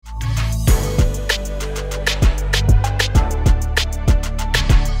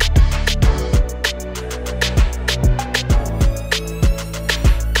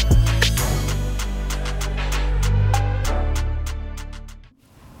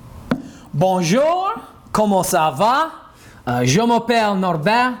Bonjour, comment ça va? Je m'appelle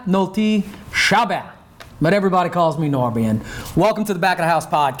Norbert Nolty Chabert, but everybody calls me Norby. And welcome to the Back of the House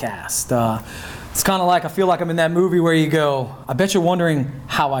podcast. It's kind of like, I feel like I'm in that movie where you go, I bet you're wondering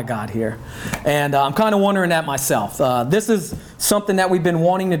how I got here. And I'm kind of wondering that myself. This is something that we've been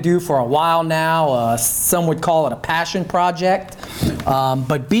wanting to do for a while now. Some would call it a passion project.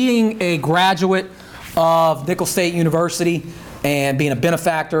 But being a graduate of Nicholls State University and being a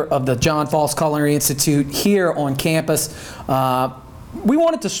benefactor of the John Foss Culinary Institute here on campus, we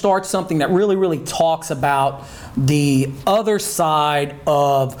wanted to start something that really talks about the other side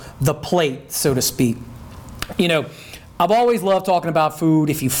of the plate, so to speak. You know, I've always loved talking about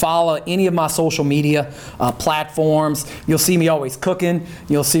food. If you follow any of my social media platforms, you'll see me always cooking.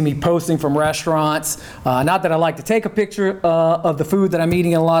 You'll see me posting from restaurants. Not that I like to take a picture of the food that I'm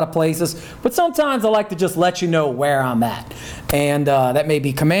eating in a lot of places, but sometimes I like to just let you know where I'm at. And that may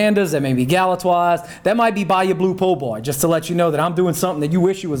be Commander's, that may be Galatoire's, that might be Bayou Blue Po' Boy, just to let you know that I'm doing something that you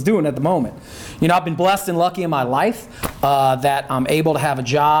wish you was doing at the moment. You know, I've been blessed and lucky in my life that I'm able to have a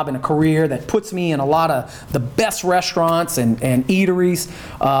job and a career that puts me in a lot of the best restaurants and eateries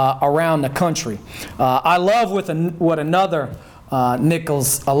around the country. I love what another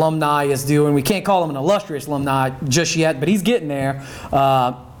Nicholls alumni is doing. We can't call him an illustrious alumni just yet, but he's getting there.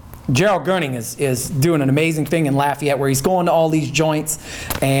 Gerald Gurning is doing an amazing thing in Lafayette where he's going to all these joints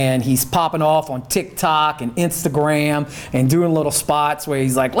and he's popping off on TikTok and Instagram and doing little spots where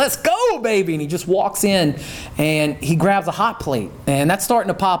he's like, let's go, baby. And he just walks in and he grabs a hot plate. And that's starting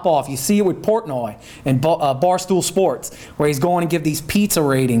to pop off. You see it with Portnoy and Barstool Sports where he's going and give these pizza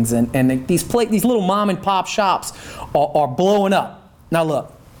ratings and these little mom and pop shops are blowing up. Now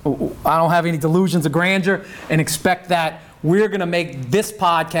look, I don't have any delusions of grandeur and expect that we're going to make this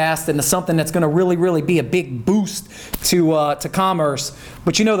podcast into something that's going to really be a big boost to commerce.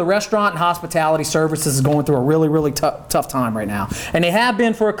 But you know, the restaurant and hospitality services is going through a really tough time right now. And they have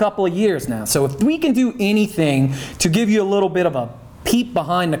been for a couple of years now. So if we can do anything to give you a little bit of a peep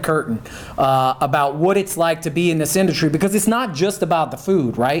behind the curtain about what it's like to be in this industry, because it's not just about the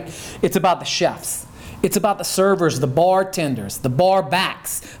food, right? It's about the chefs. It's about the servers, the bartenders, the bar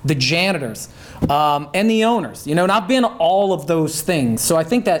backs, the janitors, and the owners. You know, and I've been all of those things. So I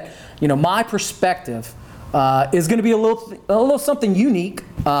think that, you know, my perspective is going to be a little something unique.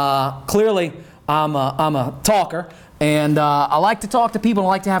 Clearly, I'm a talker. And I like to talk to people and I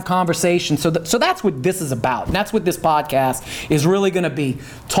like to have conversations. So that's what this is about. And that's what this podcast is really going to be.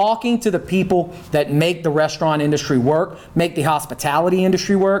 Talking to the people that make the restaurant industry work, make the hospitality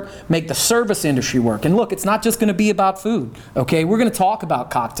industry work, make the service industry work. And look, it's not just going to be about food, okay? We're going to talk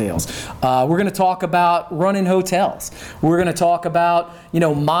about cocktails. We're going to talk about running hotels. We're going to talk about, you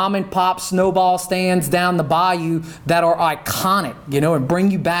know, mom and pop snowball stands down the bayou that are iconic, you know, and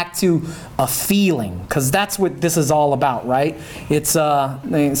bring you back to a feeling. Because that's what this is all about, right? It's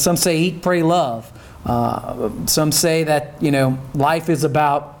some say eat, pray, love. Some say that, you know, life is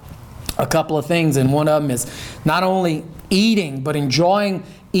about a couple of things, and one of them is not only eating but enjoying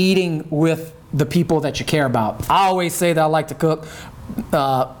eating with the people that you care about. I always say that I like to cook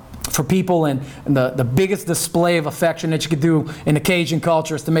for people, and the biggest display of affection that you could do in the Cajun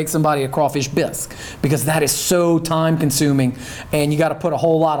culture is to make somebody a crawfish bisque, because that is so time consuming and you got to put a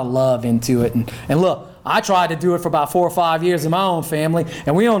whole lot of love into it. And look, I tried to do it for about 4 or 5 years in my own family,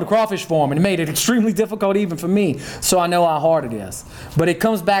 and we owned a crawfish farm, and it made it extremely difficult even for me, so I know how hard it is. But it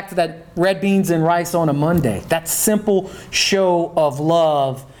comes back to that red beans and rice on a Monday, that simple show of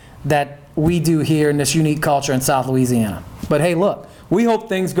love that we do here in this unique culture in South Louisiana. But hey, look, we hope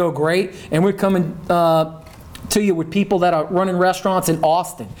things go great, and we're coming to you with people that are running restaurants in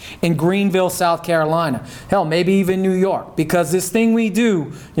Austin, in Greenville, South Carolina, hell, maybe even New York, because this thing we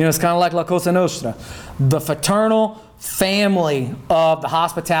do, you know, it's kind of like La Cosa Nostra. The fraternal family of the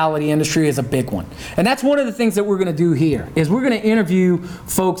hospitality industry is a big one. And that's one of the things that we're going to do here, is we're going to interview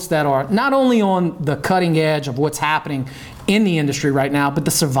folks that are not only on the cutting edge of what's happening in the industry right now, but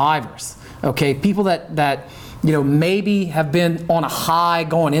the survivors, okay? People that you know, maybe have been on a high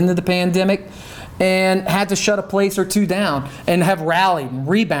going into the pandemic and had to shut a place or two down and have rallied and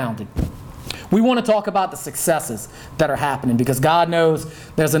rebounded. We want to talk about the successes that are happening, because God knows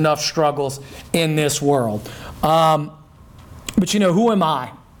there's enough struggles in this world. But you know, who am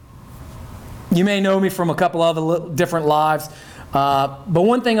I? You may know me from a couple other different lives. But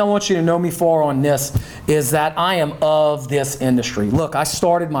one thing I want you to know me for on this is that I am of this industry. Look, I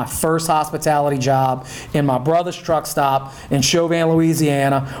started my first hospitality job in my brother's truck stop in Chauvin,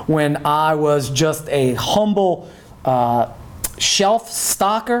 Louisiana, when I was just a humble shelf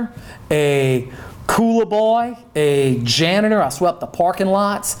stocker, a cooler boy, a janitor. I swept the parking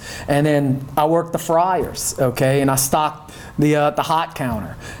lots, and then I worked the fryers, okay? And I stocked the hot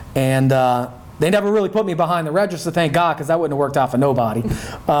counter. And they never really put me behind the register, thank God, because that wouldn't have worked out for nobody.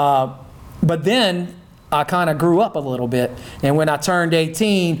 But then I kind of grew up a little bit, and when I turned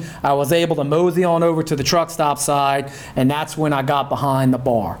 18, I was able to mosey on over to the truck stop side, and that's when I got behind the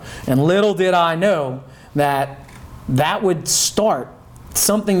bar. And little did I know that that would start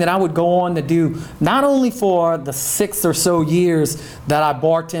something that I would go on to do not only for the 6 or so years that I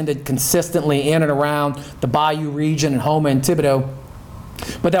bartended consistently in and around the Bayou region and Houma and Thibodaux,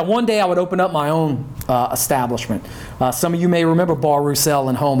 but that one day I would open up my own establishment. Some of you may remember Bar Roussel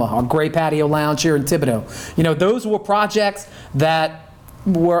in Houma, our Gray Patio Lounge here in Thibodaux. You know, those were projects that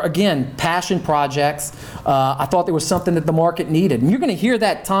were, again, passion projects. I thought there was something that the market needed. And you're going to hear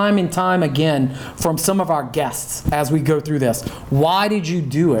that time and time again from some of our guests as we go through this. Why did you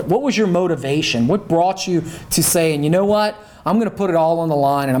do it? What was your motivation? What brought you to saying, you know what, I'm going to put it all on the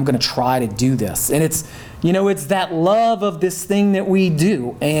line and I'm going to try to do this? And it's, you know, it's that love of this thing that we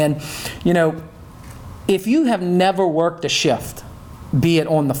do. And, you know, if you have never worked a shift, be it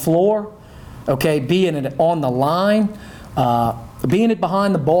on the floor, okay, be it on the line, being it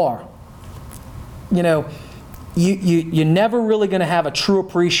behind the bar, you know, you're never really going to have a true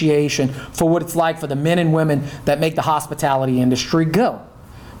appreciation for what it's like for the men and women that make the hospitality industry go.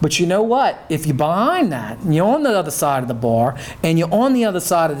 But you know what? If you're behind that, and you're on the other side of the bar, and you're on the other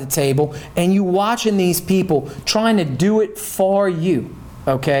side of the table, and you're watching these people trying to do it for you,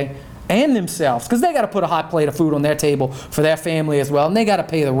 okay, and themselves, because they got to put a hot plate of food on their table for their family as well, and they got to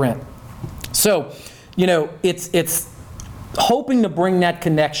pay the rent. So, you know, it's hoping to bring that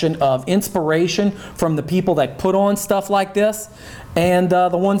connection of inspiration from the people that put on stuff like this, and the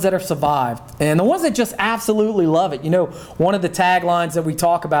ones that have survived, and the ones that just absolutely love it. You know, one of the taglines that we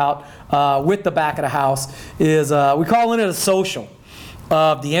talk about with the back of the house is we call it a social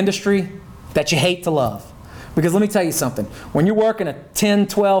of the industry that you hate to love. Because let me tell you something, when you're working a 10,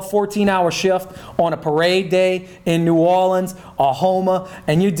 12, 14-hour shift on a parade day in New Orleans or Houma,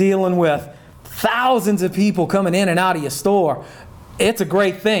 and you're dealing with thousands of people coming in and out of your store, it's a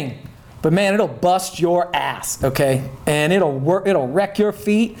great thing. But man, it'll bust your ass, okay? And it'll wreck your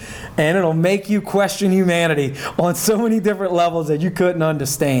feet, and it'll make you question humanity on so many different levels that you couldn't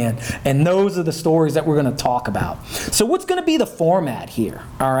understand. And those are the stories that we're going to talk about. So what's going to be the format here,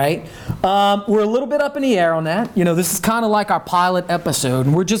 all right? We're a little bit up in the air on that. You know, this is kind of like our pilot episode,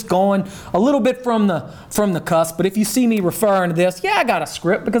 and we're just going a little bit from the cusp. But if you see me referring to this, yeah, I got a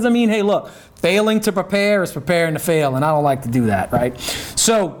script, because I mean, hey, look, failing to prepare is preparing to fail, and I don't like to do that, right?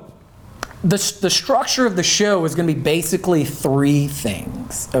 So the structure of the show is going to be basically 3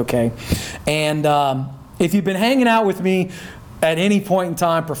 things, okay? And if you've been hanging out with me at any point in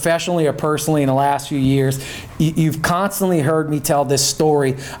time, professionally or personally, in the last few years, you've constantly heard me tell this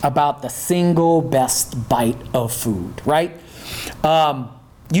story about the single best bite of food, right?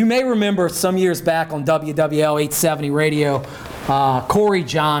 You may remember some years back on WWL 870 radio, Corey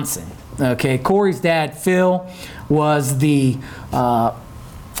Johnson. Okay, Corey's dad, Phil, was the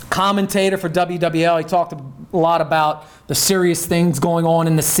commentator for WWL. He talked a lot about the serious things going on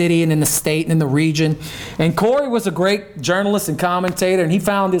in the city and in the state and in the region. And Corey was a great journalist and commentator, and he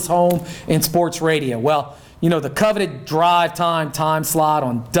found his home in sports radio. Well, you know, the coveted drive time slot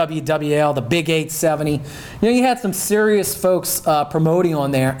on WWL, the Big 870. You know, you had some serious folks promoting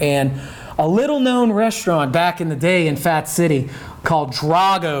on there, and a little-known restaurant back in the day in Fat City called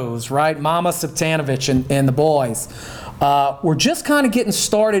Drago's, right? Mama Septanovich and the boys. We're just kind of getting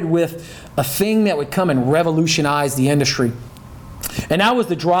started with a thing that would come and revolutionize the industry. And that was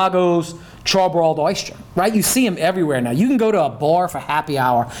the Drago's charbroiled oyster, right? You see them everywhere now. You can go to a bar for happy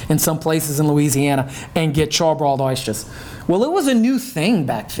hour in some places in Louisiana and get charbroiled oysters. Well, it was a new thing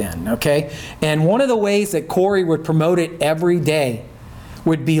back then, okay? And one of the ways that Corey would promote it every day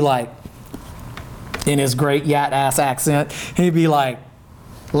would be like, in his great yacht-ass accent, he'd be like,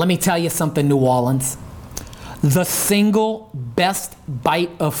 let me tell you something, New Orleans. The single best bite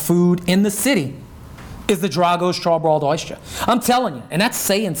of food in the city is the Drago's charbroiled oyster. I'm telling you, and that's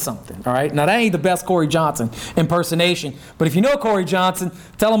saying something, all right? Now, that ain't the best Corey Johnson impersonation, but if you know Corey Johnson,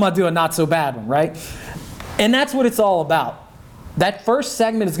 tell him I do a not-so-bad one, right? And that's what it's all about. That first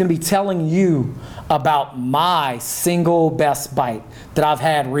segment is going to be telling you about my single best bite that I've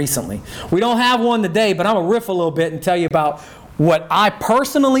had recently. We don't have one today, but I'm going to riff a little bit and tell you about what I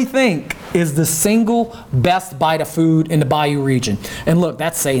personally think is the single best bite of food in the Bayou region. And look,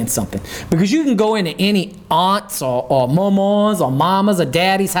 that's saying something. Because you can go into any aunt's or mama's or mama's or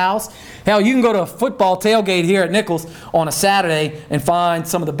daddy's house. Hell, you can go to a football tailgate here at Nichols on a Saturday and find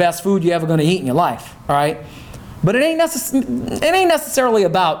some of the best food you're ever going to eat in your life, all right? But it ain't necessarily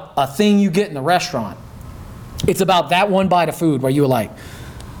about a thing you get in the restaurant. It's about that one bite of food where you're like,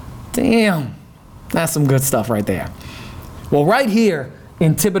 damn, that's some good stuff right there. Well, right here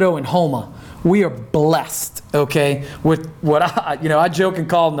in Thibodaux and Houma, we are blessed, okay, with what I joke and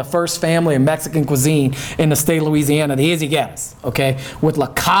call them the first family of Mexican cuisine in the state of Louisiana, the Izigueras, okay, with La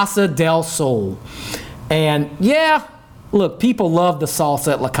Casa del Sol. And yeah, look, people love the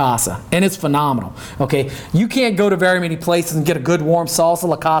salsa at La Casa, and it's phenomenal, okay? You can't go to very many places and get a good warm salsa.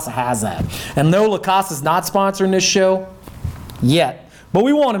 La Casa has that. And no, La Casa's not sponsoring this show yet, but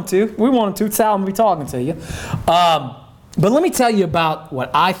we want them to. We want them to. It's how I'm going to be talking to you. But let me tell you about what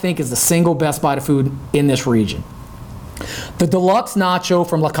I think is the single best bite of food in this region. The deluxe nacho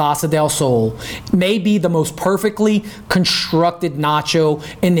from La Casa del Sol may be the most perfectly constructed nacho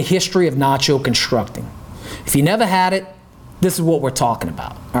in the history of nacho constructing. If you never had it, this is what we're talking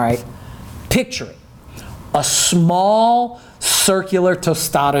about, all right? Picture it. A small circular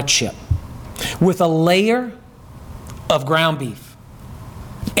tostada chip with a layer of ground beef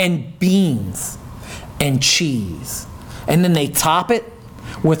and beans and cheese. And then they top it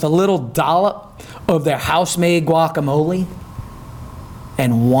with a little dollop of their house-made guacamole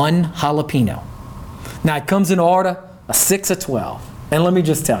and one jalapeno. Now, it comes in order a 6 or 12. And let me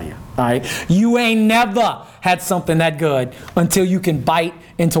just tell you, all right, you ain't never had something that good until you can bite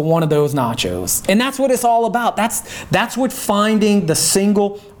into one of those nachos. And that's what it's all about. That's what finding the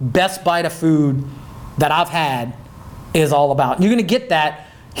single best bite of food that I've had is all about. You're going to get that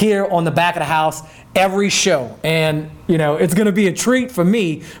here on the Back of the House every show. And, you know, it's going to be a treat for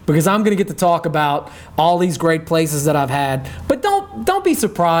me because I'm going to get to talk about all these great places that I've had. But don't be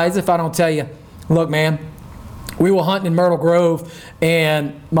surprised if I don't tell you, look, man, we were hunting in Myrtle Grove,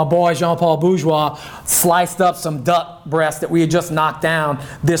 and my boy Jean-Paul Bourgeois sliced up some duck breast that we had just knocked down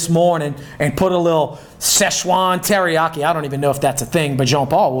this morning and put a little Szechuan teriyaki. I don't even know if that's a thing, but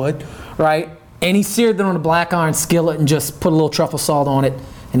Jean-Paul would, right? And he seared it on a black iron skillet and just put a little truffle salt on it,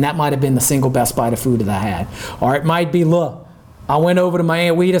 and that might have been the single best bite of food that I had. Or it might be, look, I went over to my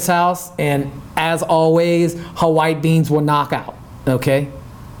Aunt Wita's house, and as always, her white beans were knockout, okay?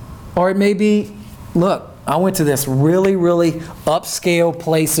 Or it may be, look, I went to this really, really upscale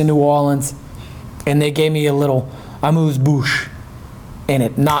place in New Orleans, and they gave me a little amuse-bouche, and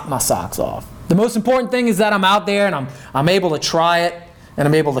it knocked my socks off. The most important thing is that I'm out there, and I'm able to try it, and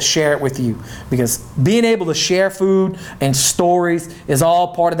I'm able to share it with you. Because being able to share food and stories is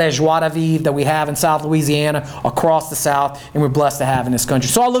all part of that joie de vivre that we have in South Louisiana, across the South, and we're blessed to have in this country.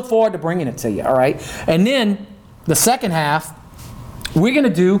 So I look forward to bringing it to you, all right? And then the second half, we're going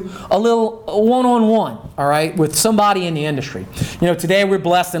to do a little one-on-one, all right, with somebody in the industry. You know, today we're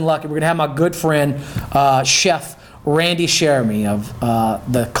blessed and lucky. We're going to have my good friend, Chef Randy Cheramie of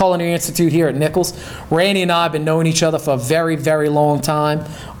the Culinary Institute here at Nichols. Randy and I have been knowing each other for a very, very long time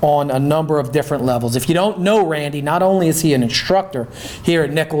on a number of different levels. If you don't know Randy, not only is he an instructor here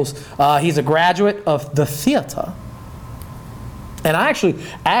at Nichols, he's a graduate of the theater. And I actually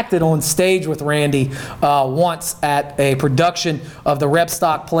acted on stage with Randy once at a production of the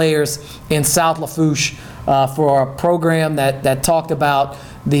Rebstock Players in South Lafourche for a program that talked about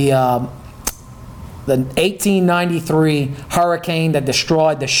the 1893 hurricane that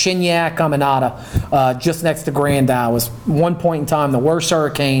destroyed the Chignac Caminada just next to Grand Isle. It was one point in time the worst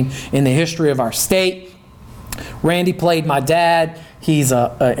hurricane in the history of our state. Randy played my dad. He's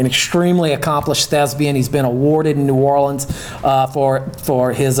an extremely accomplished thespian. He's been awarded in New Orleans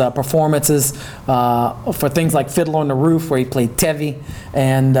for his performances for things like Fiddler on the Roof, where he played Tevi.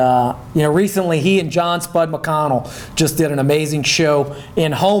 And recently he and John Spud McConnell just did an amazing show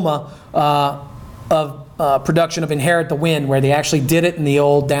in Houma of production of Inherit the Wind, where they actually did it in the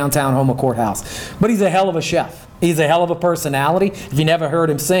old downtown Houma courthouse. But he's a hell of a chef. He's a hell of a personality. If you never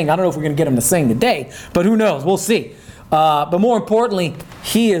heard him sing, I don't know if we're going to get him to sing today, but who knows? We'll see. But more importantly,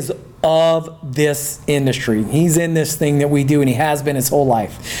 he is of this industry. He's in this thing that we do, and he has been his whole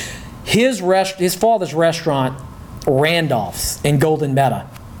life. His father's restaurant, Randolph's in Golden Meadow,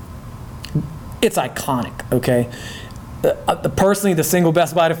 it's iconic, okay? Personally, the single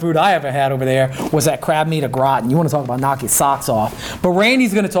best bite of food I ever had over there was that crab meat au gratin. You want to talk about knock your socks off. But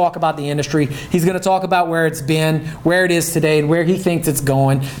Randy's going to talk about the industry. He's going to talk about where it's been, where it is today, and where he thinks it's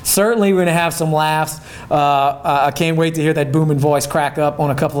going. Certainly, we're going to have some laughs. I can't wait to hear that booming voice crack up on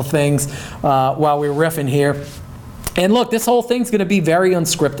a couple of things while we're riffing here. And look, this whole thing's going to be very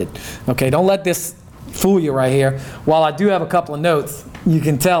unscripted. Okay, don't let this fool you right here. While I do have a couple of notes, you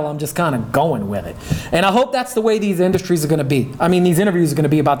can tell I'm just kind of going with it. And I hope that's the way these industries are going to be. I mean, these interviews are going to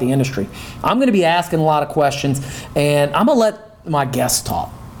be about the industry. I'm going to be asking a lot of questions, and I'm going to let my guests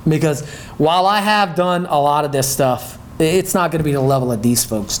talk. Because while I have done a lot of this stuff, it's not going to be the level that these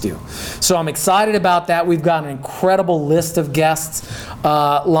folks do. So I'm excited about that. We've got an incredible list of guests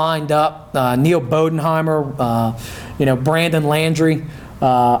lined up. Neil Bodenheimer, Brandon Landry.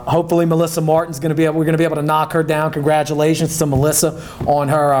 Hopefully Melissa Martin's going to be able, we're going to be able to knock her down. Congratulations to Melissa on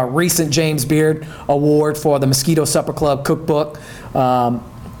her recent James Beard Award for the Mosquito Supper Club cookbook.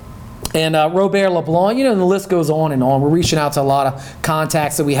 And Robert LeBlanc, and the list goes on and on. We're reaching out to a lot of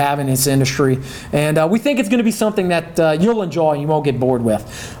contacts that we have in this industry. And we think it's going to be something that you'll enjoy and you won't get bored with.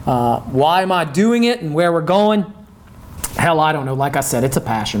 Why am I doing it and where we're going? Hell, I don't know. Like I said, it's a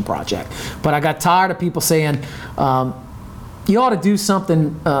passion project. But I got tired of people saying, you ought to do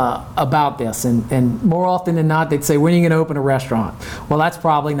something about this. And more often than not, they'd say, when are you going to open a restaurant? Well, that's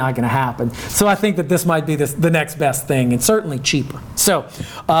probably not going to happen. So I think that this might be the next best thing, and certainly cheaper. So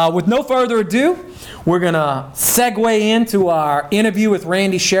with no further ado, we're going to segue into our interview with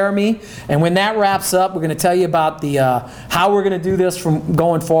Randy Cheramie. And when that wraps up, we're going to tell you about the how we're going to do this from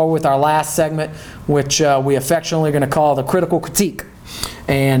going forward with our last segment, which we affectionately are going to call the critical critique.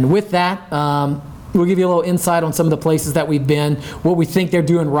 And with that, we'll give you a little insight on some of the places that we've been, what we think they're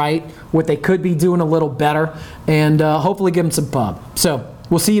doing right, what they could be doing a little better, and hopefully give them some pub. So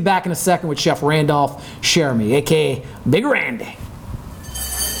we'll see you back in a second with Chef Randolph Cheramie, a.k.a. Big Randy.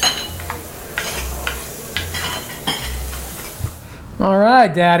 All right,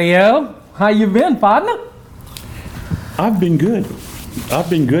 Daddy-O. How you been, partner? I've been good. I've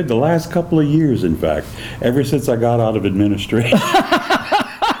been good the last couple of years, in fact, ever since I got out of administration.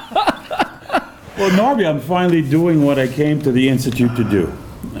 Well, Norby, I'm finally doing what I came to the Institute to do,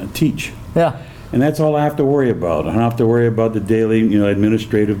 teach. Yeah. And that's all I have to worry about. I don't have to worry about the daily,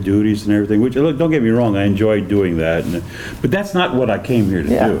 administrative duties and everything, which, look, don't get me wrong, I enjoy doing that. But that's not what I came here to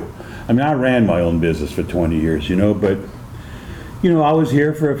do. I mean, I ran my own business for 20 years, but, I was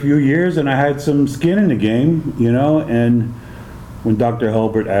here for a few years and I had some skin in the game, and when Dr.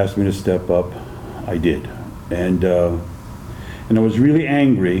 Hulbert asked me to step up, I did. And I was really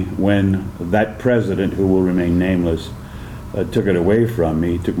angry when that president, who will remain nameless, took it away from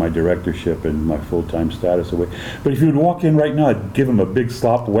me, took my directorship and my full-time status away. But if you would walk in right now, I'd give him a big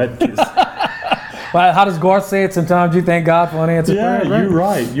slop wet kiss. Well, how does Garth say it? Sometimes you thank God for unanswered prayers,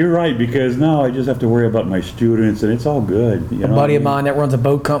 right? You're right, because now I just have to worry about my students, and it's all good. A buddy of mine that runs a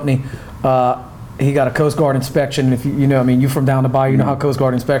boat company, he got a Coast Guard inspection. If you from down the bayou, you know how Coast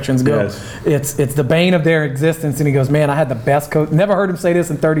Guard inspections go. Yes. It's the bane of their existence. And he goes, man, I had the best never heard him say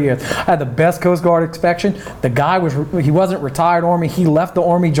this in 30 years. I had the best Coast Guard inspection. The guy he wasn't retired Army. He left the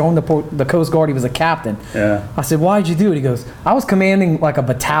Army, joined the Coast Guard. He was a captain. Yeah. I said, why did you do it? He goes, I was commanding like a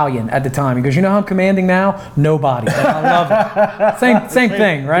battalion at the time. He goes, you know how I'm commanding now? Nobody. And I love it. Same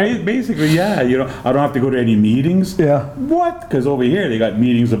thing, right? Basically, yeah. I don't have to go to any meetings. Yeah. What? Because over here they got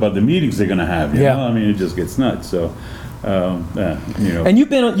meetings about the meetings they're going to have. You know? I mean, it just gets nuts. So, And you've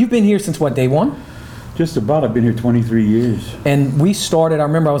been here since what, day one? Just about. I've been here 23 years. And we started, I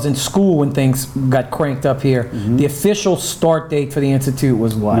remember I was in school when things got cranked up here. Mm-hmm. The official start date for the Institute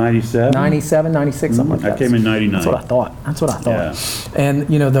was what? 97? 97, 96, something like that. I came in 99. That's what I thought. Yeah. And,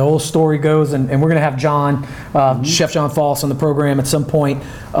 the whole story goes, and we're going to have John, Chef John Foss on the program at some point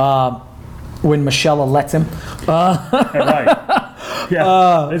when Michelle lets him. Right.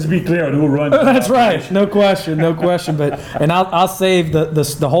 Yeah, let's be clear on who runs. That's right, no question. But I'll save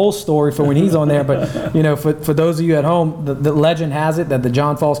the whole story for when he's on there. But for those of you at home, the legend has it that the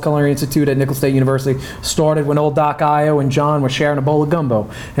John Foss Culinary Institute at Nicholls State University started when old Doc Io and John were sharing a bowl of gumbo,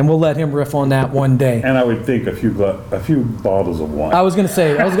 and we'll let him riff on that one day. And I would think a few bottles of wine. I was going to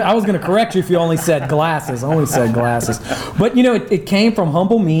say I was going to correct you if you only said glasses. I only said glasses, but it came from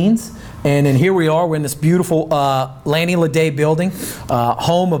humble means. And then here we are. We're in this beautiful Lanny Leday building,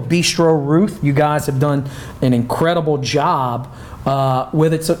 home of Bistro Ruth. You guys have done an incredible job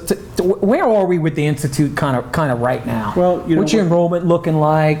with it. So, where are we with the Institute kind of right now? Well, what's your enrollment looking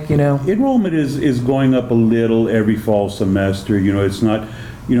like? Enrollment is going up a little every fall semester. It's not,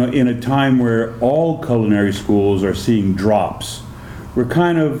 in a time where all culinary schools are seeing drops. We're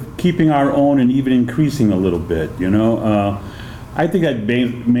kind of keeping our own and even increasing a little bit. I think that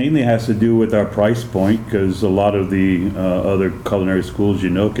mainly has to do with our price point, because a lot of the other culinary schools,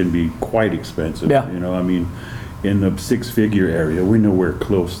 can be quite expensive. Yeah. I mean, in the six-figure area, we're nowhere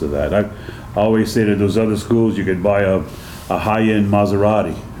close to that. I always say that those other schools, you could buy a high-end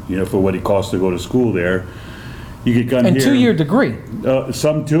Maserati, for what it costs to go to school there. You could come And here. 2-year degree.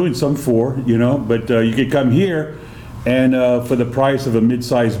 Some 2 and some 4, you know, but you could come here and for the price of a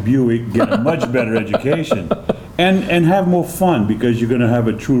mid-sized Buick, get a much better education and have more fun because you're going to have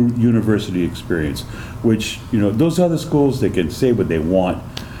a true university experience, which, you know, those other schools, they can say what they want.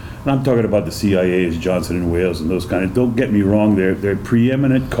 And I'm talking about the CIAs, Johnson & Wales, and those kind of, don't get me wrong, they're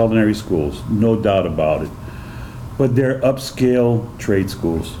preeminent culinary schools, no doubt about it. But they're upscale trade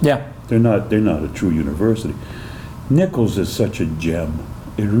schools. Yeah. They're not a true university. Nichols is such a gem.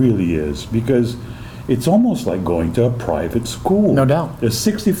 It really is, because it's almost like going to a private school. No doubt. There's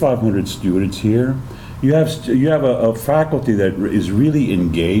 6,500 students here. You have a faculty that is really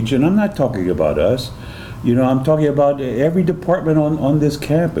engaged, and I'm not talking about us. You know, I'm talking about every department on this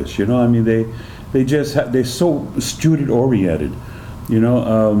campus. You know, I mean, they're so student oriented. You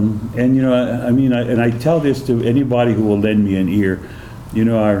know, and you know, I mean, I tell this to anybody who will lend me an ear. You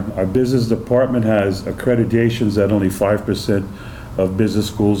know, our business department has accreditations that only 5% of business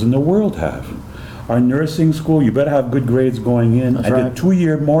schools in the world have. Our nursing school, you better have good grades going in. That's At right. the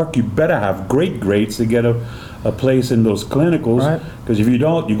 2-year mark, you better have great grades to get a place in those clinicals. Right. Because if you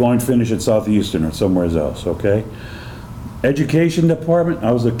don't, you're going to finish at Southeastern or somewhere else, okay? Education department,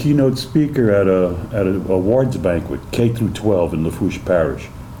 I was a keynote speaker at a awards banquet, K through 12 in Lafourche Parish.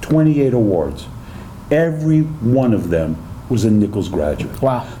 28 awards. Every one of them was a Nichols graduate.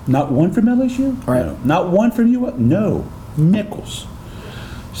 Wow. Not one from LSU? Right. No. Not one from UF? No. Nichols.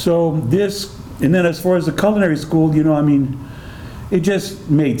 So this, and then as far as the culinary school, you know, I mean, it just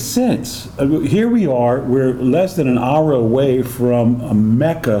made sense. Here we are, we're less than an hour away from a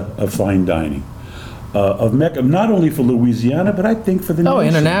mecca of fine dining. Of mecca, not only for Louisiana, but I think for the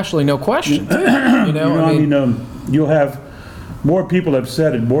nation. Internationally, no question. Too. You know, I mean, you'll have more people have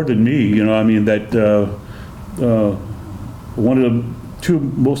said it more than me. You know, I mean that one of the 2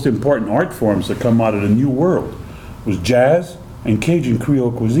 most important art forms that come out of the New World was jazz and Cajun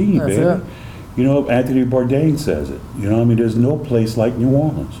Creole cuisine, That's baby. it. You know, Anthony Bourdain says it. You know, I mean, there's no place like New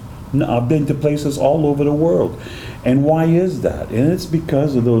Orleans. No, I've been to places all over the world. And why is that? And it's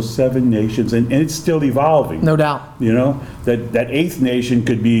because of those 7 nations, and it's still evolving. No doubt. You know, that 8th nation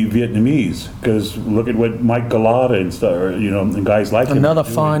could be Vietnamese, because look at what Mike Galata and stuff, or, you know, and guys like him. Another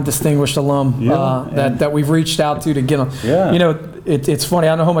fine, distinguished alum Yeah, that we've reached out to get him. Yeah. You know, it's funny.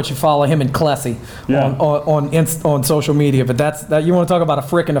 I don't know how much you follow him and Clessy Yeah. on social media, but that you want to talk about a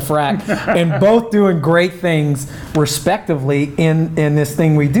frick and a frack, and both doing great things respectively in this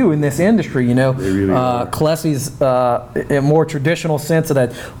thing we do in this industry. You know, They really are. Clessy's a more traditional sense of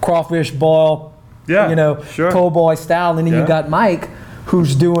that crawfish ball, Yeah, you know, sure. po' boy style, and then Yeah. you got Mike,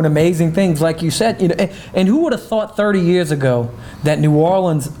 who's doing amazing things, like you said. You know, and who would have thought 30 years ago that New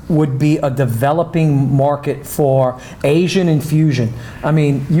Orleans would be a developing market for Asian infusion? I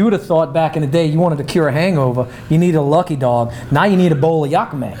mean, you would have thought back in the day you wanted to cure a hangover, you need a Lucky Dog. Now you need a bowl of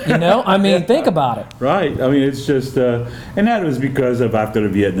yakame. You know, I mean, think about it. Right. I mean, it's just, and that was because of after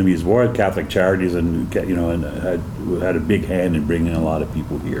the Vietnamese War, Catholic Charities, and you know, and had a big hand in bringing a lot of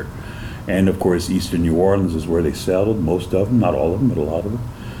people here. And of course, Eastern New Orleans is where they settled. Most of them, not all of them, but a lot of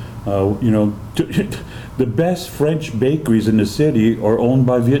them. You know, the best French bakeries in the city are owned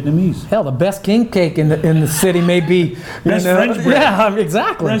by Vietnamese. Hell, the best king cake in the city may be Best French bread. Yeah,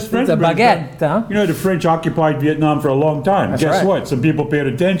 exactly. French It's a bread. baguette, huh? You know, the French occupied Vietnam for a long time. That's Guess right. what? Some people paid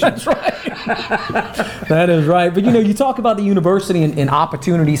attention. That's right. That is right. But you know, you talk about the university and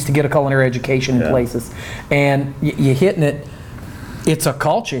opportunities to get a culinary education in Yeah. places, and you're hitting it. It's a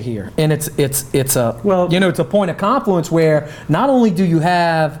culture here, and it's a Well- you know, it's a point of confluence where not only do you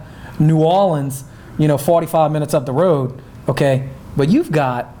have New Orleans, you know, 45 minutes up the road, okay, but you've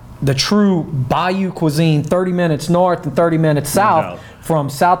got the true Bayou cuisine, 30 minutes north and 30 minutes south, doubt.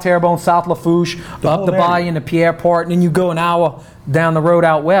 from South Terrebonne, South Lafourche, up whole the area. Bayou into Pierre Part, and then you go an hour down the road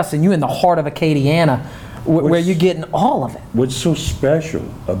out west, and you're in the heart of Acadiana, where Which- you're getting all of it. What's so special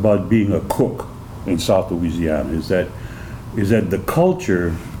about being a cook in South Louisiana is that the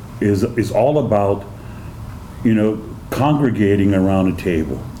culture is all about, you know, congregating around a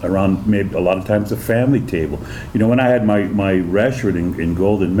table, around maybe a lot of times a family table. You know, when I had my restaurant in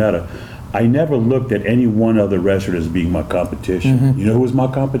Golden Meadow, I never looked at any one other restaurant as being my competition. You know who was my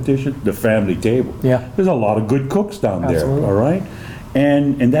competition? The family table. Yeah. There's a lot of good cooks down Absolutely. there, all right?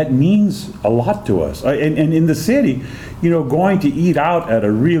 And that means a lot to us. And in the city, you know, going to eat out at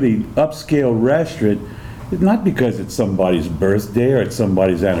a really upscale restaurant, not because it's somebody's birthday or it's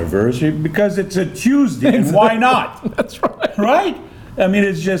somebody's anniversary, because it's a Tuesday, and why not? That's right. Right? I mean,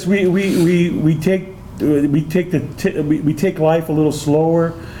 it's just we take life a little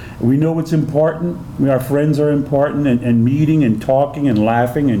slower. We know what's important. Our friends are important, and meeting and talking and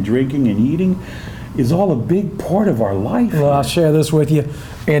laughing and drinking and eating. is all a big part of our life. Well, I'll share this with you.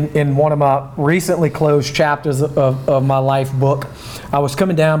 In one of my recently closed chapters of my life book, I was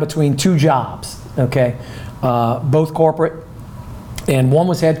coming down between two jobs, okay? Both corporate, and one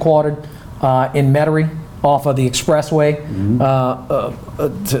was headquartered in Metairie off of the expressway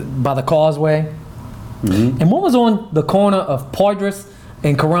by the causeway, and one was on the corner of Poydras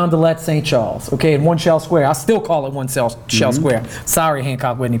and Carondelet St. Charles, okay, in One Shell Square. I still call it One Shell Square. Sorry,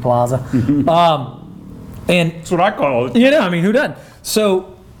 Hancock Whitney Plaza. And That's what I call it. I mean, who doesn't?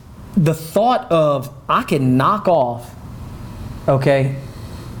 So the thought of I can knock off, okay,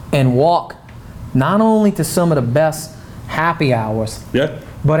 and walk not only to some of the best happy hours,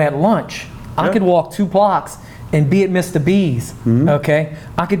 but at lunch, I could walk 2 blocks and be at Mr. B's, okay?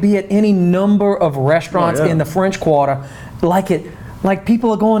 I could be at any number of restaurants in the French Quarter, like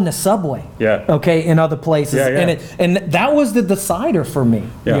people are going to Subway, okay, in other places, and that was the decider for me.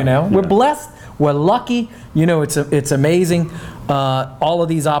 We're blessed, we're lucky. It's amazing. All of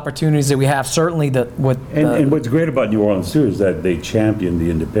these opportunities that we have. Certainly, and what's great about New Orleans too is that they champion the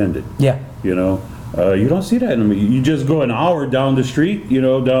independent. You don't see that. You just go an hour down the street,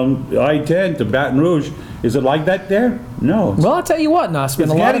 down I-10 to Baton Rouge. Is it like that there? No. Well, I'll tell you what, now, it's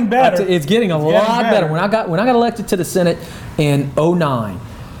getting better. It's getting a lot better. When I got elected to the Senate in 2009,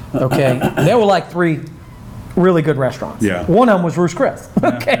 okay, there were like 3 really good restaurants. One of them was Ruth's Chris,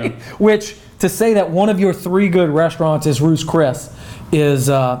 okay, which to say that one of your 3 good restaurants is Ruth's Chris is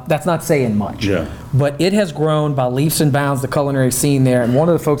that's not saying much. But it has grown by leaps and bounds, the culinary scene there. And one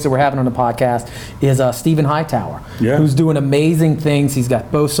of the folks that we're having on the podcast is Stephen Hightower, who's doing amazing things. He's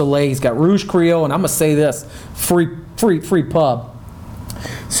got Beau Soleil, he's got Rouge Creole, and I'm gonna say this: free pub.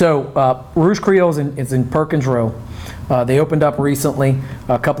 So Rouge Creole is in Perkins Row. They opened up recently,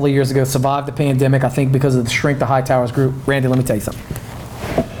 a couple of years ago, survived the pandemic, I think because of the strength of Hightower's group. Randy, let me tell you something.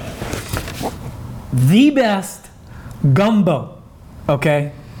 The best gumbo,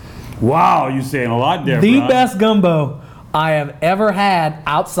 okay? Wow, you're saying a lot there, The best gumbo I have ever had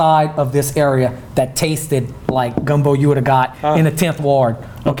outside of this area that tasted like gumbo you would have got in the 10th Ward,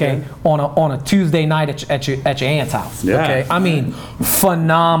 okay? On a Tuesday night at your aunt's house, okay? I mean,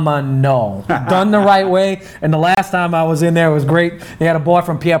 phenomenal. Done the right way. And the last time I was in there, it was great. They had a boy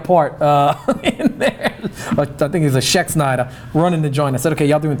from Pierreport in there. I think he's a Sheck Snyder running the joint. I said, okay,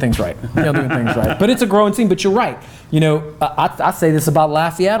 y'all doing things right. But it's a growing scene. But you're right. I say this about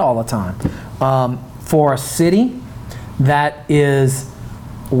Lafayette all the time. For a city that is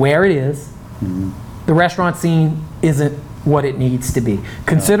where it is, the restaurant scene isn't what it needs to be.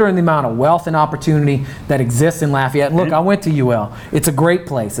 Considering the amount of wealth and opportunity that exists in Lafayette. And look, I went to UL. It's a great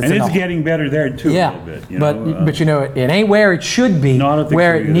place. It's getting better there too a little bit. But it ain't where it should be,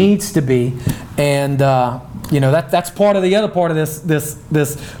 where it needs to be. And that's part of the other part of this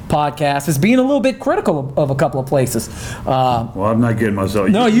podcast is being a little bit critical of a couple of places. Well, I'm not getting myself.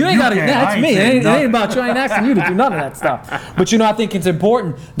 No, you ain't got to. That's me. It ain't about you. I ain't asking you to do none of that stuff. But I think it's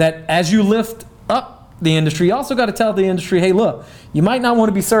important that as you lift up the industry, you also got to tell the industry, hey, look, you might not want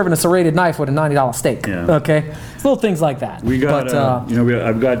to be serving a serrated knife with a $90 steak. Okay, it's little things like that. We got,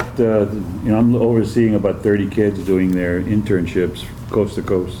 I've got, I'm overseeing about 30 kids doing their internships coast to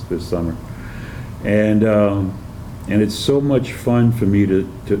coast this summer. And it's so much fun for me to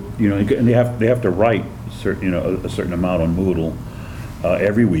and they have to write a certain amount on Moodle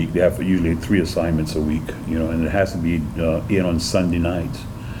every week. They have usually 3 assignments a week, and it has to be in on Sunday nights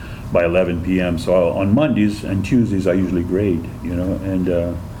by 11 p.m. So on Mondays and Tuesdays I usually grade, and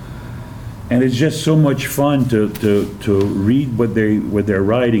it's just so much fun to read what they're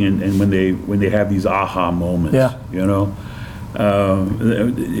writing and when they have these aha moments,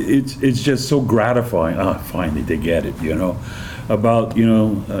 it's just so gratifying. Finally they get it, about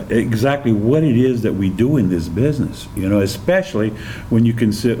exactly what it is that we do in this business, especially when you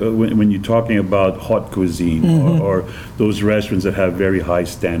consider when you're talking about hot cuisine or those restaurants that have very high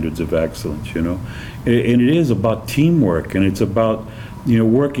standards of excellence, and it is about teamwork, and it's about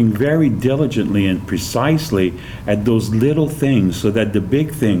working very diligently and precisely at those little things so that the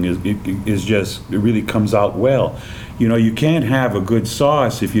big thing is just, it really comes out well. You can't have a good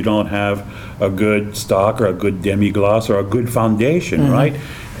sauce if you don't have a good stock or a good demi-glace or a good foundation, right?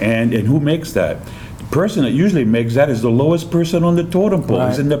 And who makes that? The person that usually makes that is the lowest person on the totem pole.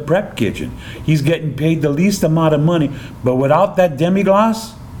 He's in the prep kitchen. He's getting paid the least amount of money, but without that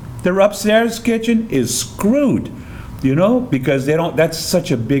demi-glace, their upstairs kitchen is screwed. Because they don't. That's such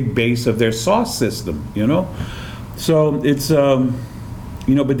a big base of their sauce system. So it's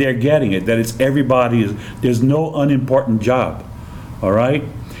but they're getting it. That it's everybody is. There's no unimportant job. All right,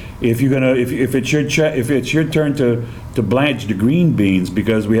 if you're gonna, if it's your turn to blanch the green beans,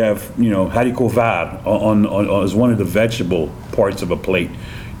 because we have, haricot vert on as one of the vegetable parts of a plate,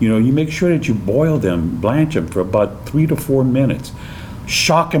 you make sure that you boil them, blanch them for about 3 to 4 minutes.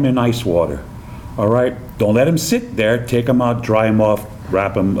 Shock them in ice water. All right? Don't let them sit there. Take them out, dry them off,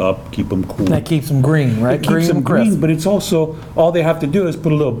 wrap them up, keep them cool. That keeps them green, right? It keeps them green, but it's also, all they have to do is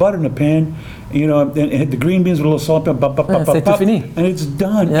put a little butter in the pan, and hit the green beans with a little salt, and it's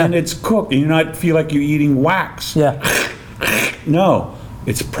done, and it's cooked, and you not feel like you're eating wax. Yeah. No,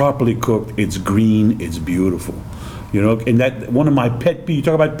 it's properly cooked, it's green, it's beautiful. And that, one of my pet peeves, you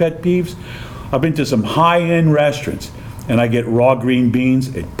talk about pet peeves? I've been to some high-end restaurants, and I get raw green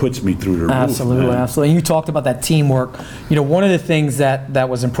beans, it puts me through the roof. Absolutely. And you talked about that teamwork. One of the things that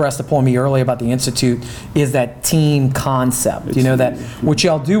was impressed upon me early about the Institute is that team concept. That what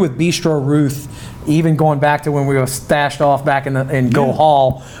y'all do with Bistro Ruth, even going back to when we were stashed off back in Go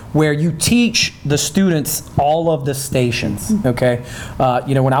Hall, where you teach the students all of the stations, okay?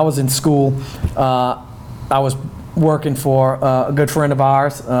 When I was in school, I was working for a good friend of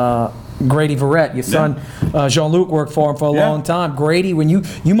ours, Grady Verrett, your son, Jean-Luc worked for him for a long time. Grady, when you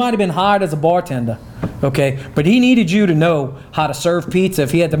might have been hired as a bartender, okay, but he needed you to know how to serve pizza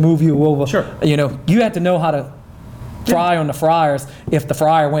if he had to move you over. Sure. You had to know how to fry on the fryers. If the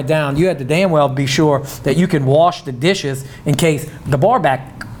fryer went down, you had to damn well be sure that you can wash the dishes in case the bar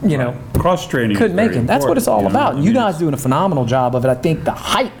back, cross training couldn't make it. That's what it's all about. You guys doing a phenomenal job of it. I think the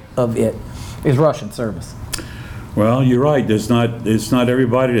height of it is Russian service. Well, you're right. It's not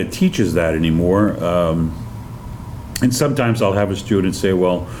everybody that teaches that anymore. And sometimes I'll have a student say,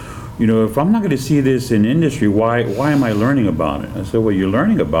 well, if I'm not going to see this in industry, why am I learning about it? I said, well, you're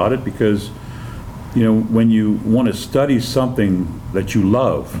learning about it because, when you want to study something that you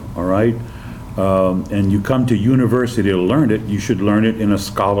love, all right, and you come to university to learn it, you should learn it in a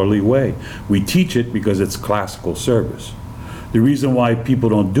scholarly way. We teach it because it's classical service. The reason why people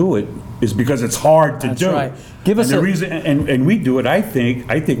don't do it is because it's hard to do. Right. Give us and we do it. I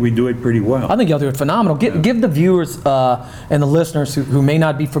think we do it pretty well. I think y'all do it phenomenal. Give the viewers and the listeners who may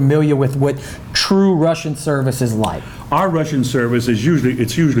not be familiar with what true Russian service is like. Our Russian service is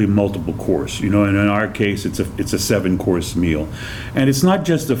usually multiple course. And in our case, it's a 7-course meal, and it's not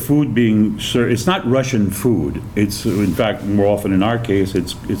just the food being served. It's not Russian food. It's, in fact, more often in our case,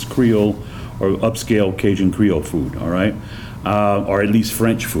 it's Creole or upscale Cajun Creole food. All right. Or at least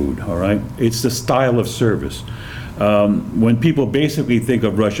French food, all right? It's the style of service. When people basically think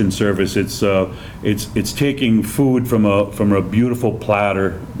of Russian service, it's taking food from a beautiful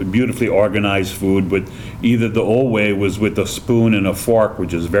platter, beautifully organized food, but either the old way was with a spoon and a fork,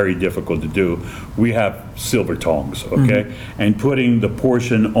 which is very difficult to do. We have silver tongs, okay? And putting the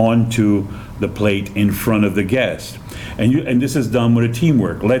portion onto the plate in front of the guest. And this is done with a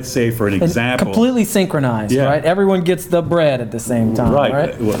teamwork. Let's say, for an example, completely synchronized, right? Everyone gets the bread at the same time,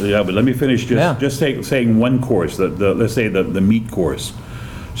 right? Well, yeah, but let me finish just saying one course. Let's say the meat course.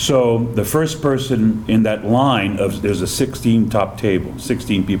 So the first person in that line there's a 16 top table,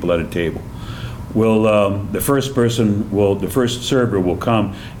 16 people at a table. The first server will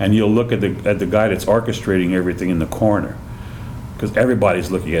come and you'll look at the guy that's orchestrating everything in the corner, because everybody's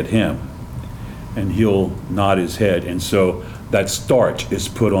looking at him. And he'll nod his head, and so that starch is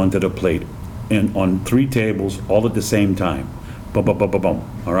put onto the plate, and on 3 tables all at the same time. Boom, boom, boom, boom,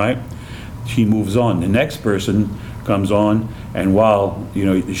 boom. All right. She moves on. The next person comes on, and while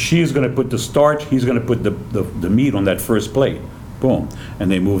she's going to put the starch, he's going to put the meat on that first plate. Boom,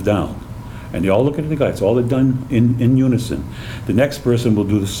 and they move down, and they all look at the guy. It's all done in unison. The next person will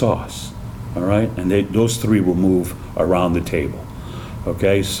do the sauce. All right, and those 3 will move around the table.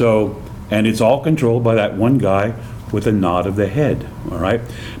 Okay, so. And it's all controlled by that one guy with a nod of the head, all right?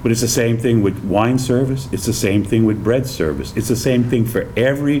 But it's the same thing with wine service. It's the same thing with bread service. It's the same thing for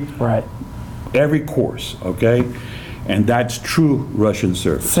every course, okay? And that's true Russian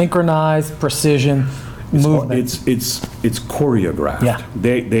service. Synchronized, precision, movement. It's choreographed. Yeah.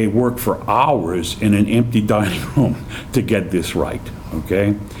 They work for hours in an empty dining room to get this right,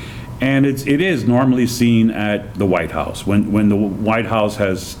 okay? And it is normally seen at the White House. When the White House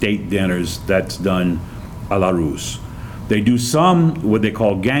has state dinners, that's done à la Russe. They do some what they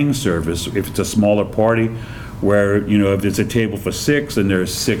call gang service if it's a smaller party, where if it's a table for 6 and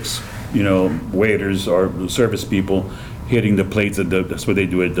there's 6 waiters or service people hitting the plates that's what they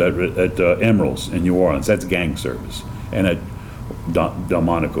do at Emerald's in New Orleans. That's gang service. And at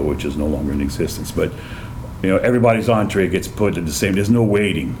Delmonico, which is no longer in existence, but. Everybody's entree gets put at the same. There's no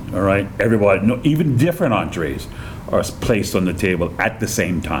waiting. All right, even different entrees are placed on the table at the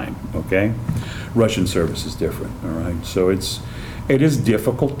same time. Okay, Russian service is different. All right, so it's It is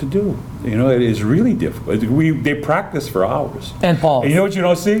difficult to do. You know, it is really difficult. They practice for hours. And Paul. And you know what you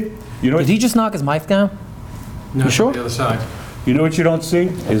don't see? Did he just knock his mic down? No, You sure? The other side. You know what you don't see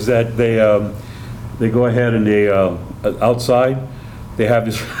is that they go ahead and they outside they have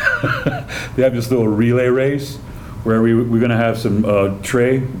this they have this little relay race where we're going to have some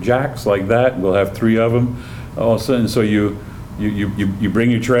tray jacks like that. We'll have 3 of them all of a sudden. So you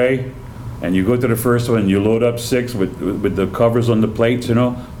bring your tray and you go to the first one and you load up 6 with the covers on the plates. You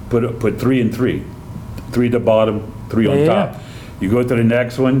know, put 3 and 3 at the bottom, 3 on top. You go to the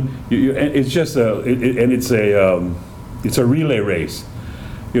next one. And it's just it's a relay race.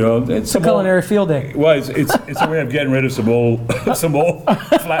 You know, it's a culinary field day. Well, it's a way of getting rid of some old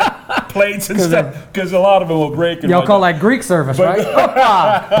flat plates and stuff, because a lot of them will break. Y'all call that Greek service, right?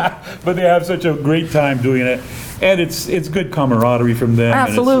 But they have such a great time doing it, and it's good camaraderie from them.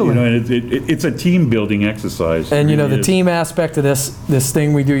 Absolutely. And it's a team building exercise. And you know, the team aspect of this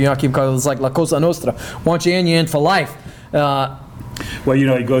thing we do, you know, keep calling it's like La Cosa Nostra. Once you're in for life. Well, you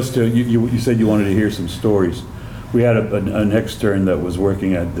know, it goes to you said you wanted to hear some stories. We had an extern that was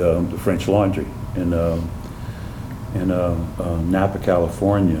working at the French Laundry in Napa,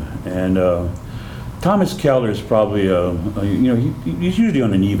 California, and Thomas Keller is probably you know, he's usually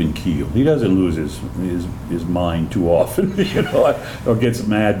on an even keel. He doesn't lose his mind too often, you know, or gets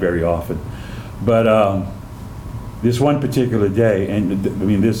mad very often. But this one particular day, and I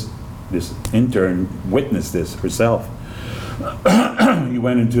mean this intern witnessed this herself. He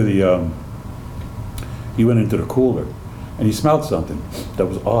went into the cooler, and he smelled something that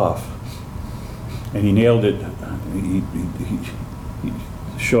was off, and he nailed it.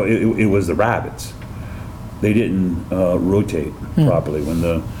 It was the rabbits. They didn't rotate properly when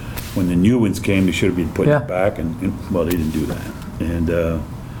the new ones came. They should have been put back, and well, they didn't do that, and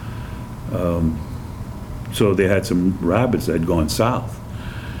so they had some rabbits that had gone south.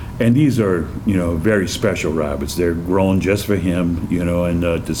 And these are, you know, very special rabbits. They're grown just for him, you know, and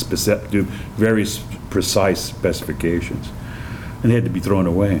to very precise specifications. And they had to be thrown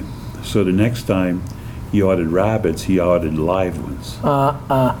away. So the next time he ordered rabbits, he ordered live ones.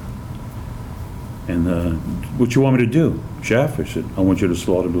 And what you want me to do, Chef? I said, I want you to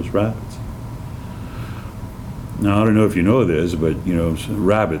slaughter those rabbits. Now, I don't know if you know this, but, you know,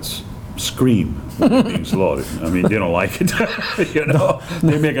 rabbits scream when they're being slaughtered. I mean, they don't like it. You know,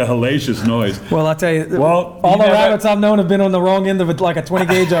 they make a hellacious noise. Well, I tell you, all the rabbits I've known have been on the wrong end of it, like a 20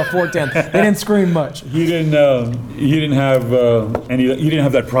 gauge or a 410. They didn't scream much. You didn't have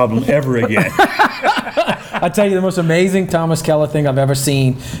that problem ever again. I tell you, the most amazing Thomas Keller thing I've ever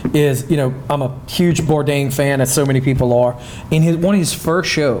seen is, you know, I'm a huge Bourdain fan, as so many people are. In one of his first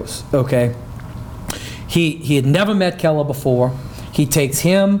shows, okay, he had never met Keller before. He takes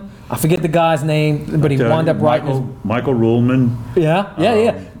him. I forget the guy's name, but he wound up writing Michael Ruhlman. Yeah.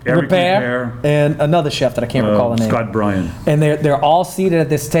 Eric Repair, and another chef that I can't recall the name. Scott Bryan. And they're all seated at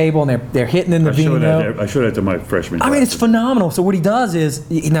this table, and they're hitting in the vino. I showed that to my freshman. I mean, it's phenomenal. So what he does is,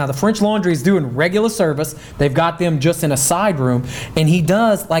 now the French Laundry is doing regular service. They've got them just in a side room, and he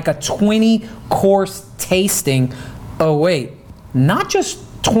does like a 20-course tasting. Oh wait, not just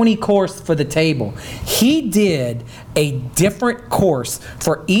 20 course for the table. He did a different course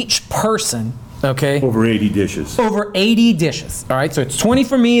for each person. Okay. Over 80 dishes. Over 80 dishes. All right. So it's 20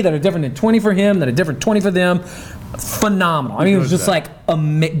 for me that are different than 20 for him, that are different 20 for them. Phenomenal. I mean, it was just like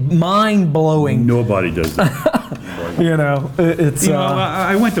mind blowing. Nobody does that. You know, it's. You know,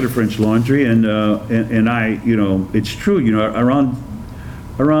 I went to the French Laundry, and I, you know, it's true. You know,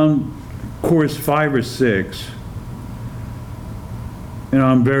 around course 5 or 6. You know,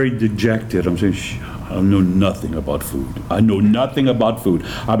 I'm very dejected. I'm saying, I know nothing about food. I know nothing about food.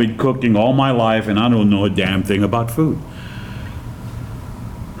 I've been cooking all my life, and I don't know a damn thing about food.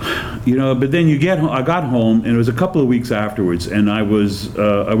 You know, but then I got home, and it was a couple of weeks afterwards, and I was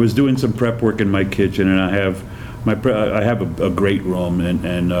doing some prep work in my kitchen, and I have a great room,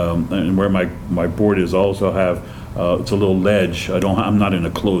 and where my board is also have. It's a little ledge. I'm not in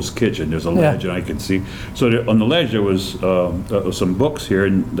a closed kitchen. There's a ledge, and I can see. So on the ledge there was some books here,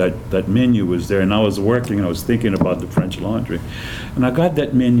 and that menu was there. And I was working, and I was thinking about the French Laundry, and I got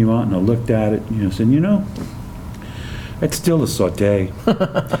that menu out, and I looked at it, and I said, you know, it's still a sauté.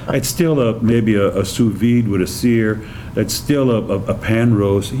 It's still maybe a sous vide with a sear. It's still a pan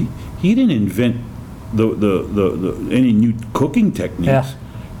roast. He didn't invent any new cooking techniques. Yeah.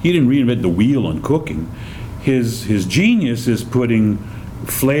 He didn't reinvent the wheel on cooking. His genius is putting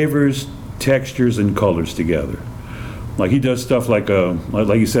flavors, textures, and colors together. Like he does stuff like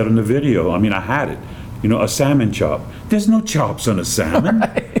you said in the video. I mean, I had it. You know, a salmon chop. There's no chops on a salmon.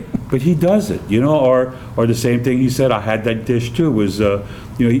 Right. but he does it, you know, or the same thing he said, I had that dish too, was, you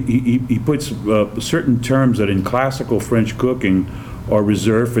know, he puts certain terms that in classical French cooking are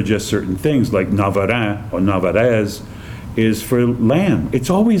reserved for just certain things, like Navarin or Navarez is for lamb. It's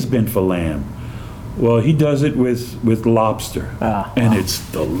always been for lamb. Well, he does it with lobster, and it's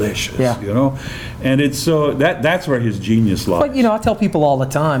delicious, you know? And it's so, that's where his genius lies. But, you know, I tell people all the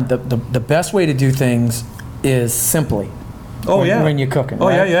time, the best way to do things is simply. When you're cooking,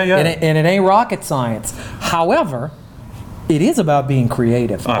 right? Yeah. And it ain't rocket science. However, it is about being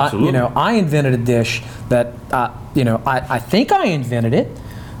creative. Absolutely. You know, I invented a dish that, you know, I think I invented it,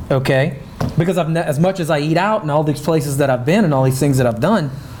 okay? Because as much as I eat out and all these places that I've been and all these things that I've done,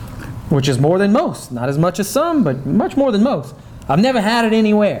 which is more than most, not as much as some, but much more than most, I've never had it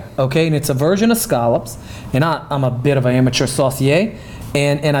anywhere, okay? And it's a version of scallops, and I'm a bit of an amateur saucier.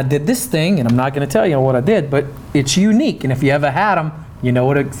 And I did this thing, and I'm not going to tell you what I did, but it's unique. And if you ever had them, you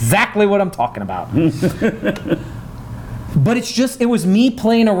know exactly what I'm talking about. But it was me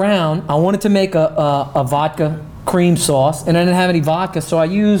playing around. I wanted to make a vodka cream sauce, and I didn't have any vodka, so I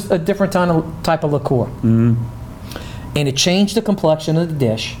used a different type of liqueur. Mm-hmm. And it changed the complexion of the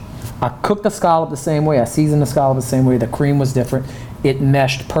dish. I cooked the scallop the same way. I seasoned the scallop the same way. The cream was different. It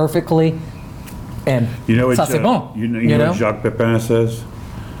meshed perfectly. And you know what, ça c'est bon. You know what Jacques Pepin says?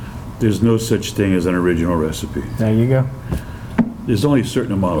 There's no such thing as an original recipe. There you go. There's only a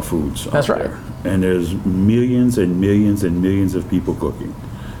certain amount of foods out there. And there's millions and millions and millions of people cooking.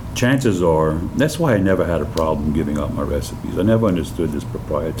 Chances are, that's why I never had a problem giving out my recipes. I never understood this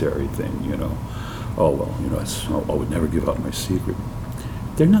proprietary thing, you know. Oh, well, you know, I would never give out my secret.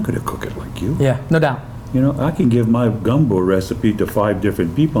 They're not going to cook it like you. Yeah, no doubt. You know, I can give my gumbo recipe to 5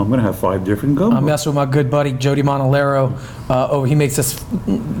 different people. I'm going to have 5 different gumbo. I mess with my good buddy Jody Montalero. He makes this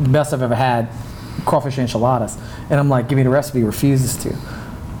the best I've ever had, crawfish enchiladas. And I'm like, give me the recipe. He refuses to.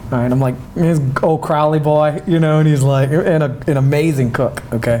 All right, I'm like, this old Crowley boy, you know, and he's like, an amazing cook,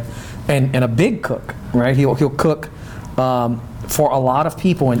 okay, and a big cook, right? He'll cook for a lot of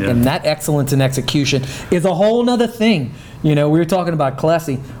people, and that excellence in execution is a whole nother thing. You know, we were talking about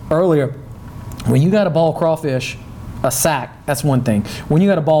Klesi earlier. When you got a ball of crawfish, a sack, that's one thing. When you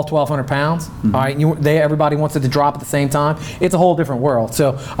got a ball 1,200 pounds, all right, everybody wants it to drop at the same time, it's a whole different world.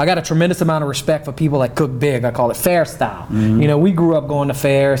 So I got a tremendous amount of respect for people that cook big. I call it fair style. You know, we grew up going to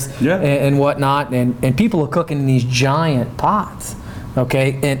fairs and whatnot, and people are cooking in these giant pots,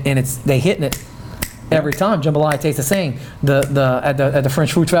 okay, and they hitting it every time. Jambalaya tastes the same. At the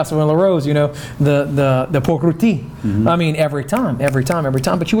French Food Festival in La Rose, you know, the pork rôti. I mean, every time.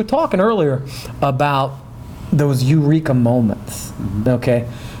 But you were talking earlier about those eureka moments. Okay,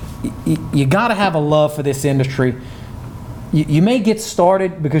 you got to have a love for this industry. You may get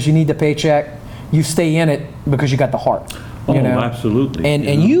started because you need the paycheck. You stay in it because you got the heart. Oh, you know? Absolutely.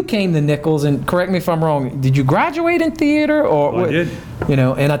 And you came to Nichols, and correct me if I'm wrong, did you graduate in theater? Or I did. You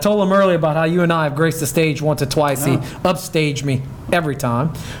know, and I told him earlier about how you and I have graced the stage once or twice. He upstaged me every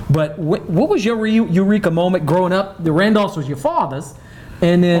time. But what was your eureka moment growing up? The Randolphs was your father's.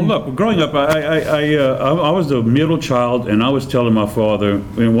 And then, look, growing up, I was the middle child, and I was telling my father,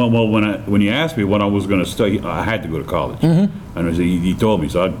 when he asked me what I was going to study, I had to go to college. And he told me,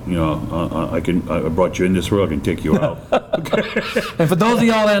 so I brought you in this world, I can take you out. and for those of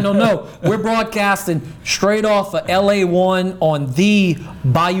y'all that don't know, we're broadcasting straight off of LA1 on the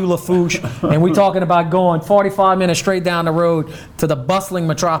Bayou Lafourche, and we're talking about going 45 minutes straight down the road to the bustling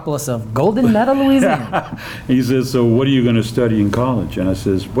metropolis of Golden Meadow, Louisiana. He says, so what are you going to study in college? And I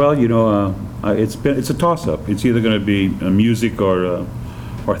says, well, you know, it's a toss-up. It's either going to be music or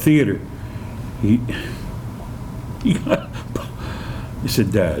theater. He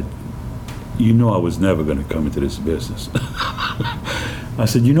said, Dad, you know I was never going to come into this business. I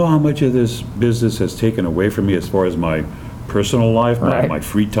said, you know how much of this business has taken away from me as far as my personal life, my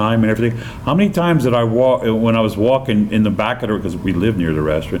free time and everything? How many times did I walk, when I was walking in the back of the, because we lived near the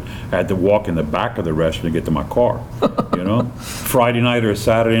restaurant, I had to walk in the back of the restaurant to get to my car, you know? Friday night or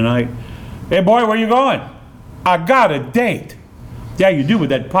Saturday night. Hey boy, where you going? I got a date. Yeah, you do with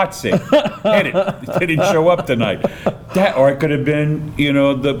that pot stick. Hit it. They didn't show up tonight. That, or it could have been, you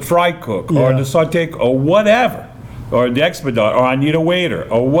know, the fry cook or the saute or whatever, or the expedite, or I need a waiter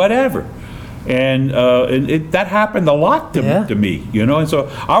or whatever. And that happened a lot to me, you know. And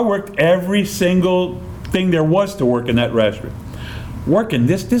so I worked every single thing there was to work in that restaurant. Working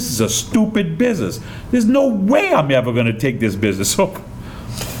this is a stupid business. There's no way I'm ever going to take this business over.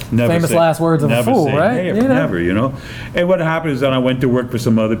 Famous last words of a fool, right? Never, you know. And what happened is that I went to work for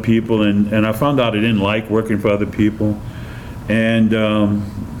some other people, and I found out I didn't like working for other people. And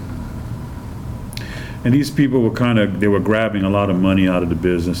And these people were they were grabbing a lot of money out of the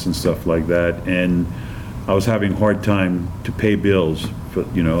business and stuff like that. And I was having a hard time to pay bills,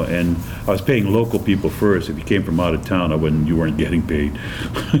 and I was paying local people first. If you came from out of town, you weren't getting paid.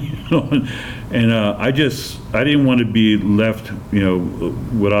 And I didn't want to be left,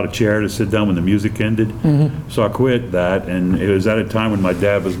 without a chair to sit down when the music ended. Mm-hmm. So I quit that, and it was at a time when my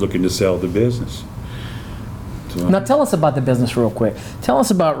dad was looking to sell the business. So, now tell us about the business real quick. Tell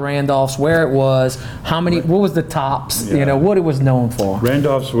us about Randolph's, where it was, what was the tops, what it was known for.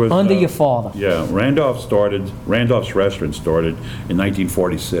 Randolph's was... Under your father. Yeah, Randolph's restaurant started in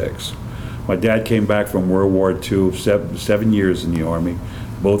 1946. My dad came back from World War II, 7 years in the Army,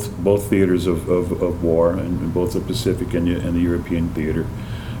 both theaters of war, and both the Pacific and the European theater.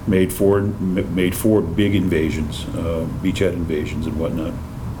 Made four big invasions, beachhead invasions and whatnot.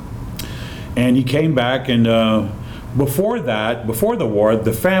 And he came back, and before the war,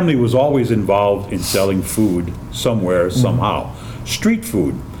 the family was always involved in selling food somewhere, somehow. Street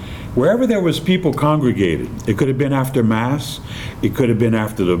food. Wherever there was people congregated. It could have been after Mass. It could have been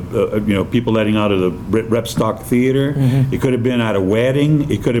after the, people letting out of the Rep Stock Theater. Mm-hmm. It could have been at a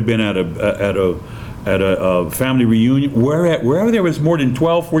wedding. It could have been at a family reunion. Wherever there was more than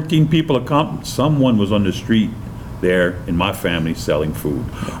 12, 14 people, someone was on the street there in my family selling food.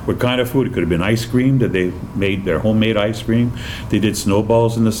 What kind of food? It could have been ice cream, that they made their homemade ice cream. They did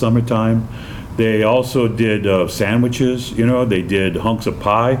snowballs in the summertime. They also did sandwiches, they did hunks of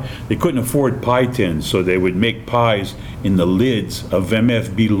pie. They couldn't afford pie tins, so they would make pies in the lids of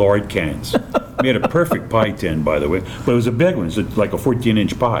MFB lard cans. Made a perfect pie tin, by the way, but it was a big one. It's like a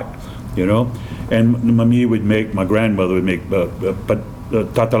 14-inch pie, And my grandmother would make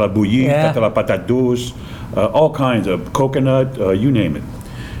tata la bouillie, tata la patate douce, all kinds of coconut, you name it,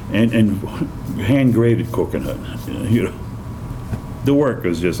 and hand-grated coconut. The work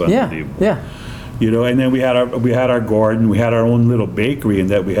was just unbelievable. Yeah. And then we had our garden. We had our own little bakery, and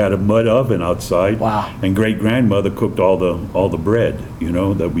that we had a mud oven outside. Wow. And great grandmother cooked all the bread,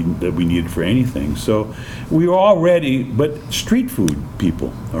 that we needed for anything. So we were all ready, but street food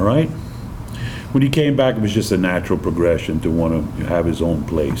people, all right. When he came back, it was just a natural progression to want to have his own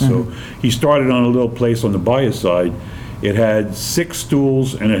place. Mm-hmm. So he started on a little place on the bayou side. It had 6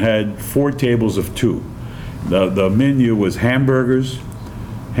 stools, and it had 4 tables of 2. The menu was hamburgers,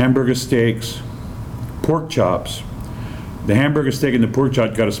 hamburger steaks, pork chops. The hamburger steak and the pork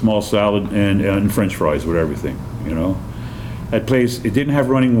chop got a small salad and French fries with everything, That place, it didn't have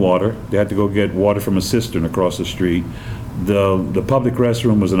running water. They had to go get water from a cistern across the street. The public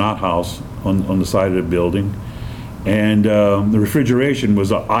restroom was an outhouse on the side of the building, and the refrigeration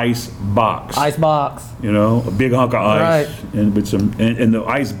was an ice box. Ice box. A big hunk of ice, right. and with and the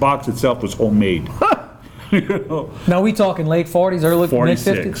ice box itself was homemade. Now we talking late 40s, early mid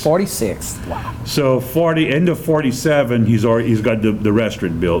 50s. 46. Wow. So end of 47, he's got the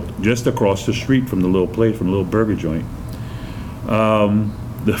restaurant built just across the street from the little place, from the little burger joint.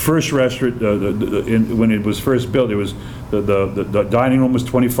 The first restaurant, when it was first built, it was the dining room was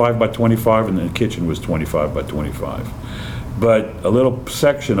 25 by 25, and the kitchen was 25 by 25. But a little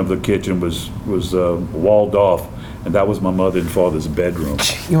section of the kitchen was walled off, and that was my mother and father's bedroom.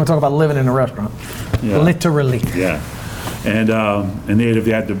 You want to talk about living in a restaurant? Yeah. Literally. Yeah. And if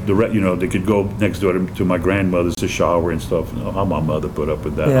they had they could go next door to my grandmother's to shower and stuff. How my mother put up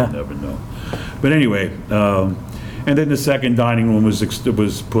with that, yeah. I'll never know. But anyway. And then the second dining room was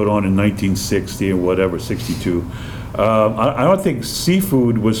put on in 1960 or whatever, 62. I don't think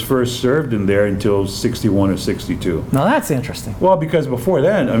seafood was first served in there until 61 or 62. Now that's interesting. Well, because before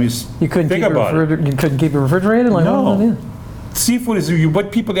then, you couldn't keep it refrigerated? No. Seafood is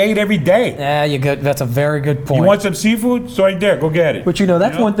what people ate every day. Yeah, that's a very good point. You want some seafood? So right there, go get it. But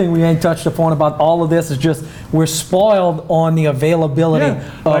that's one thing we ain't touched upon about all of this is just we're spoiled on the availability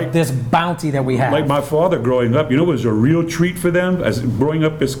of this bounty that we have. Like my father growing up, it was a real treat for them as growing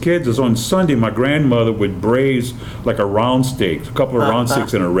up as kids. Is on Sunday, my grandmother would braise like a round steak, a couple of round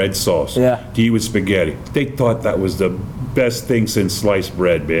steaks in a red sauce to eat with spaghetti. They thought that was the best thing since sliced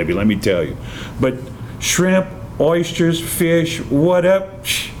bread, baby, let me tell you. But shrimp, oysters, fish, whatever.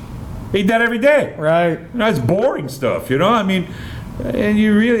 Eat that every day. Right. That's boring stuff, and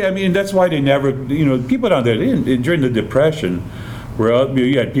you really, that's why they never, people down there, during the Depression, where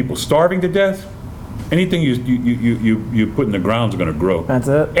you had people starving to death, anything you put in the ground is going to grow. That's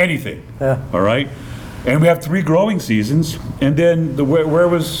it. Anything. Yeah. All right? And we have 3 growing seasons, and then where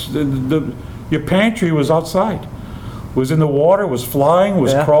was your pantry was outside. Was in the water, was flying,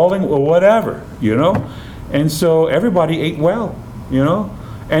 was crawling, or whatever, And so everybody ate well,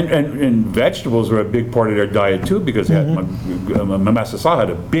 and vegetables were a big part of their diet too, because my Masasa had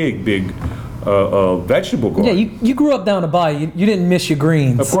a big vegetable garden. Yeah, you grew up down the bayou. You didn't miss your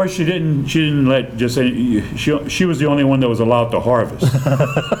greens. Of course, she didn't let just say she was the only one that was allowed to harvest.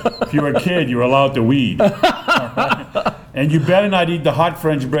 If you were a kid, you were allowed to weed. Right? And you better not eat the hot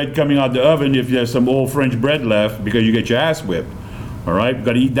French bread coming out the oven if there's some old French bread left, because you get your ass whipped. All right, you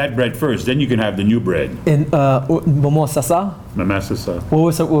got to eat that bread first, then you can have the new bread. And Maman Sasa? Maman Sasa.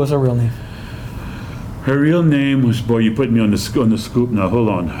 What was her real name? Her real name was, boy, you put me on the scoop now. Hold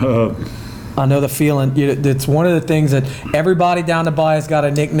on. I know the feeling. It's one of the things that everybody down the bayou's got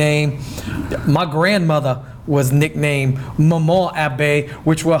a nickname. My grandmother was nicknamed Maman Abbé,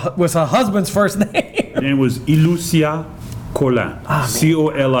 which was her husband's first name. Her name was Ilucia Colin,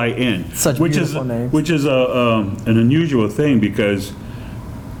 Colin. Such beautiful names. Which is an unusual thing because,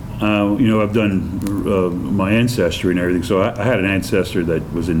 I've done my ancestry and everything. So I had an ancestor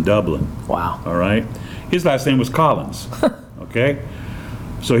that was in Dublin. Wow. All right. His last name was Collins. Okay.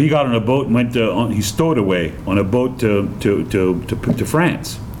 So he got on a boat and he stowed away on a boat to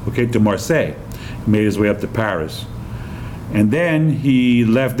France. Okay, to Marseille. He made his way up to Paris. And then he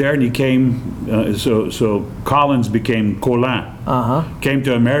left there and he came, so Collins became Colin. Came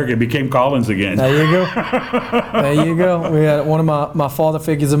to America, became Collins again. There you go. There you go. We had one of my father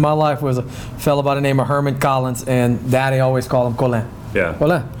figures in my life was a fellow by the name of Herman Collins, and Daddy always called him Colin. Yeah.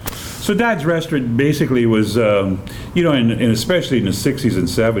 Colin. So Dad's restaurant basically was, and especially in the 60s and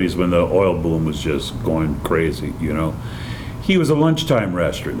 70s when the oil boom was just going crazy, he was a lunchtime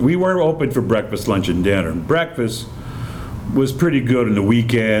restaurant. We were open for breakfast, lunch, and dinner. Breakfast was pretty good on the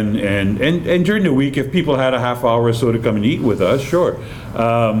weekend, and during the week, if people had a half hour or so to come and eat with us, sure.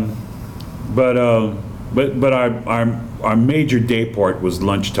 But our major day part was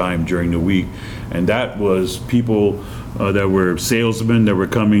lunchtime during the week, and that was people that were salesmen that were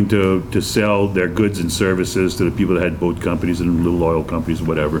coming to sell their goods and services to the people that had boat companies and little oil companies,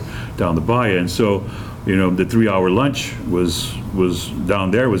 whatever, down the bayou. And so, the 3-hour lunch was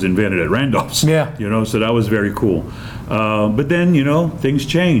down there, was invented at Randolph's. Yeah. So that was very cool. But then, things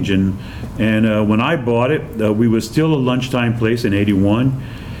change. And when I bought it, we were still a lunchtime place in 81.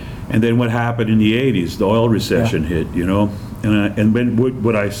 And then what happened in the 80s, the oil recession hit, And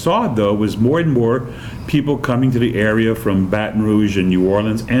what I saw, though, was more and more people coming to the area from Baton Rouge and New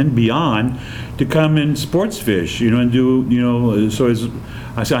Orleans and beyond to come and sports fish, and do, so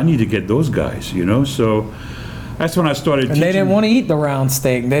I said, I need to get those guys, So that's when I started teaching. And they didn't want to eat the round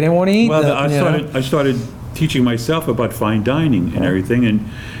steak. They didn't want to eat I started teaching myself about fine dining and everything. And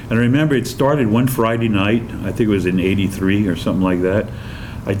I remember it started one Friday night, I think it was in 83 or something like that.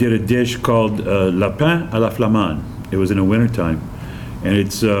 I did a dish called lapin à la flamande. It was in the wintertime, and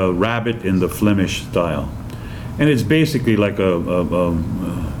it's rabbit in the Flemish style, and it's basically like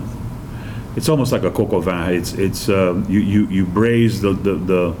it's almost like a coq au vin. It's you braise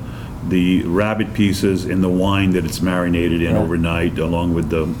the rabbit pieces in the wine that it's marinated in overnight, along with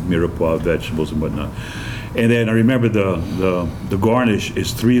the mirepoix vegetables and whatnot. And then I remember the garnish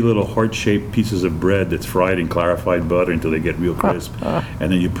is 3 little heart-shaped pieces of bread that's fried in clarified butter until they get real crisp,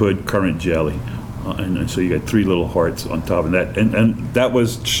 and then you put currant jelly. And so you got 3 little hearts on top of that, and that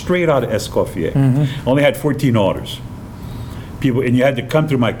was straight out of Escoffier. Only had 14 orders. People, and you had to come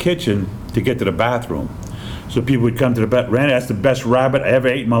through my kitchen to get to the bathroom. So people would come to the bathroom. Randy, that's the best rabbit I ever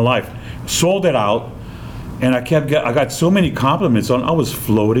ate in my life. Sold it out, and I got so many compliments on. I was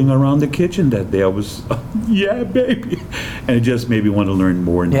floating around the kitchen that day. I was, yeah, baby, and it just made me want to learn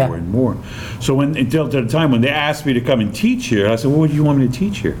more and more and more. So until the time when they asked me to come and teach here, I said, well, what do you want me to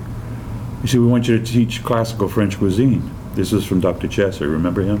teach here? He said, we want you to teach classical French cuisine. This is from Dr. Chesser.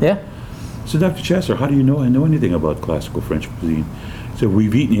 Remember him? Yeah. So, Dr. Chesser, how do you know I know anything about classical French cuisine? He said,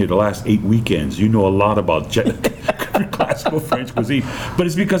 we've eaten here the last 8 weekends. You know a lot about classical French cuisine. But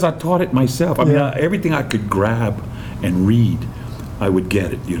it's because I taught it myself. I mean, everything I could grab and read, I would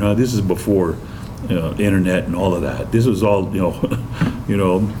get it. This is before internet and all of that. This was all,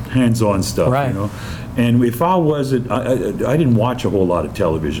 hands-on stuff, Right. And if I wasn't, I didn't watch a whole lot of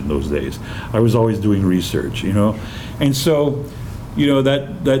television those days. I was always doing research, And so,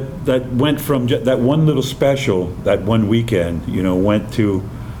 that went from that one little special, that one weekend, went to,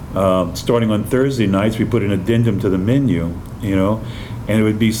 starting on Thursday nights, we put an addendum to the menu, and it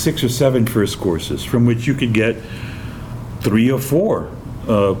would be 6 or 7 first courses, from which you could get 3 or 4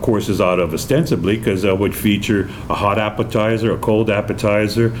 courses out of, ostensibly, because that would feature a hot appetizer, a cold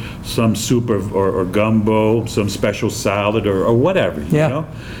appetizer, some soup or gumbo, some special salad or whatever,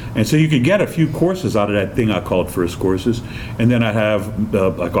 And so you could get a few courses out of that thing I called first courses, and then I have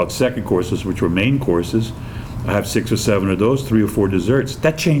I called second courses, which were main courses. I have 6 or 7 of those, 3 or 4 desserts.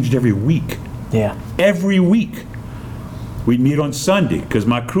 That changed every week. Yeah. Every week. We'd meet on Sunday because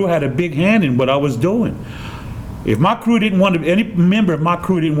my crew had a big hand in what I was doing. If my crew didn't want to, any member of my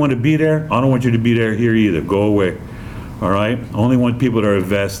crew didn't want to be there, I don't want you to be there here either. Go away. All right? I only want people that are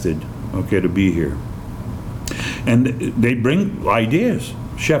vested, okay, to be here. And they bring ideas.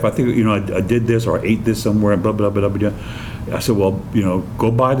 Chef, I think, I did this or I ate this somewhere, blah, blah, blah, blah, blah. I said, well,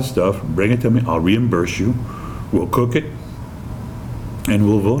 go buy the stuff, bring it to me, I'll reimburse you, we'll cook it, and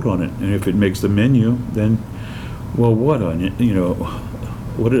we'll vote on it. And if it makes the menu, then, well, what on it?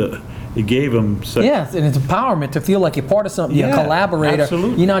 It gave them such... Yes, and it's empowerment to feel like you're part of something, you're a collaborator.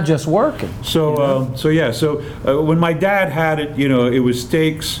 Absolutely. You're not just working. So, when my dad had it, it was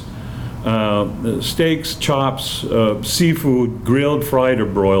steaks, chops, seafood, grilled, fried, or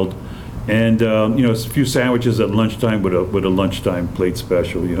broiled, and a few sandwiches at lunchtime with a lunchtime plate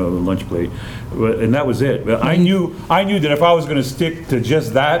special, the lunch plate, and that was it. But I knew that if I was going to stick to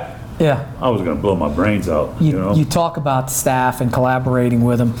just that, I was going to blow my brains out. You talk about staff and collaborating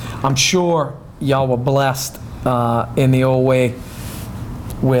with them. I'm sure y'all were blessed in the old way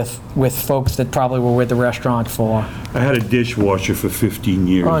with folks that probably were with the restaurant for. I had a dishwasher for 15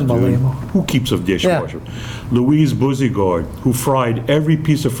 years. Unbelievable. Dude. Who keeps a dishwasher? Louise Buzigard, who fried every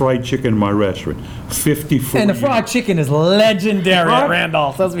piece of fried chicken in my restaurant. 54 And the years. fried chicken is legendary at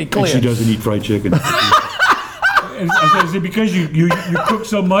Randolph. Let's be clear. And she doesn't eat fried chicken. I said, is it because you cook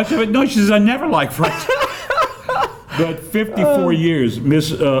so much of it? No, she says, I never liked fried chicken. But 54 years, Miss,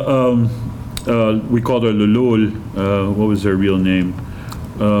 we called her Lulul, what was her real name?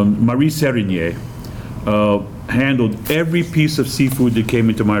 Marie Serigny, handled every piece of seafood that came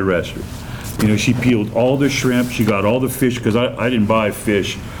into my restaurant. She peeled all the shrimp, she got all the fish, because I didn't buy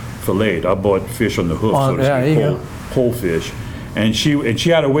fish filleted. I bought fish on the hook, so to speak, whole fish. And she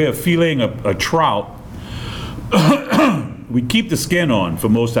had a way of filleting a trout. We keep the skin on for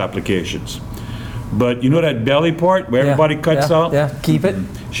most applications. But that belly part where everybody cuts out? Yeah, keep it.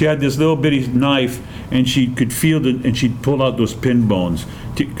 She had this little bitty knife, and she could feel it, and she'd pull out those pin bones.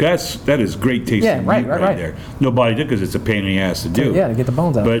 That is great tasting meat right there. Nobody did because it's a pain in the ass to do. Yeah, to get the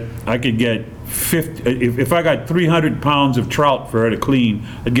bones out. But I could get 50, if I got 300 pounds of trout for her to clean,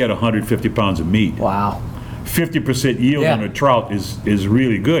 I'd get 150 pounds of meat. Wow. 50% yield on a trout is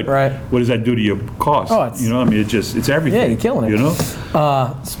really good. Right. What does that do to your cost? Oh, it's, it's everything. Yeah, you're killing it.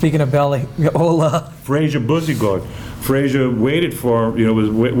 Speaking of belly, Fraser Buzigard. Fraser waited for,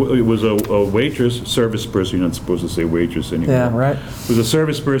 was a waitress, service person. You're not supposed to say waitress anymore. Yeah, right. Was a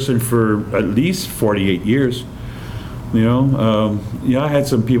service person for at least 48 years. I had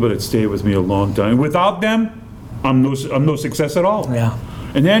some people that stayed with me a long time. Without them, I'm no success at all. Yeah.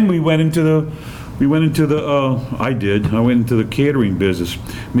 And then I went into the catering business.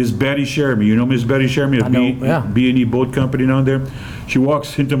 Miss Betty Cheramie, Miss Betty Cheramie of B&E Boat Company down there? She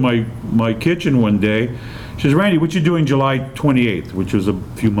walks into my kitchen one day. She says, Randy, what you doing July 28th, which was a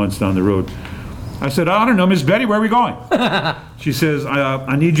few months down the road? I said, I don't know, Miss Betty, where are we going? She says,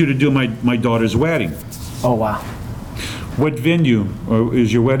 I need you to do my daughter's wedding. Oh, wow. What venue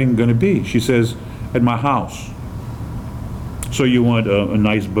is your wedding going to be? She says, at my house. So you want a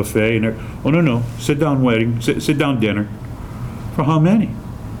nice buffet? Oh, no. Sit down wedding, sit down dinner. For how many?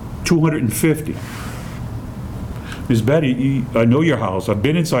 250. Miss Betty, I know your house. I've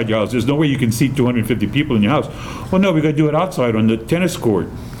been inside your house. There's no way you can seat 250 people in your house. Well, no, we got to do it outside on the tennis court.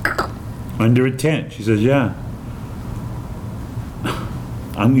 Under a tent. She says, yeah.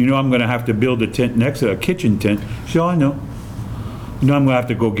 I'm going to have to build a tent next to a kitchen tent. She said, oh, I know. I'm going to have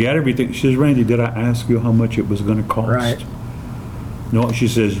to go get everything. She says, Randy, did I ask you how much it was going to cost? Right. No, she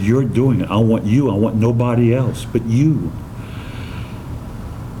says, you're doing it. I want you. I want nobody else but you.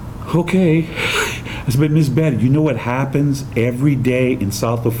 Okay. I said, but Miss Betty, you know what happens every day in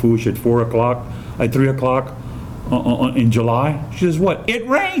South Lafourche at 3 o'clock in July? She says, what? It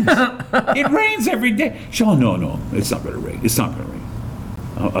rains. It rains every day. She said, oh, no, it's not going to rain. It's not going to rain.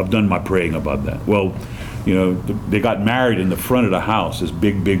 I've done my praying about that. Well, they got married in the front of the house, this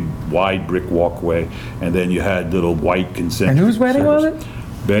big, wide brick walkway, and then you had little white concentric. And whose wedding was it?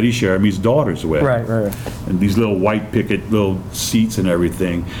 Betty Cheramie's daughter's wedding. Right. And these little white picket little seats and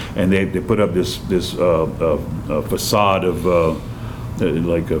everything, and they put up this facade of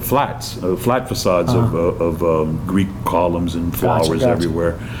flat facades of Greek columns and flowers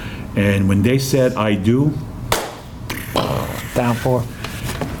everywhere. And when they said I do, downpour.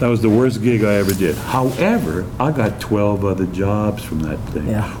 That was the worst gig I ever did. However, I got 12 other jobs from that thing.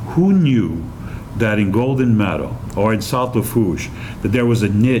 Yeah. Who knew that in Golden Meadow or in South Lafourche that there was a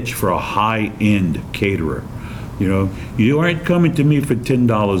niche for a high-end caterer? You aren't coming to me for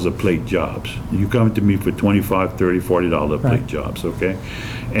 $10 a plate jobs. You're coming to me for $25, $30, $40 plate jobs, okay?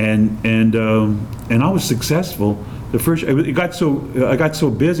 And I was successful I got so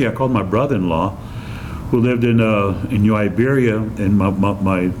busy. I called my brother-in-law, who lived in New Iberia, and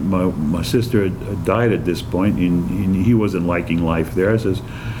my sister had died at this point, and he wasn't liking life there. I says,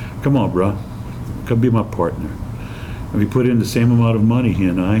 "Come on, bro, come be my partner." And we put in the same amount of money, he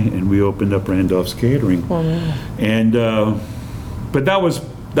and I, and we opened up Randolph's Catering. Oh, man. And but that was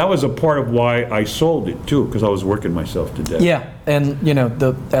a part of why I sold it too, because I was working myself to death. Yeah, and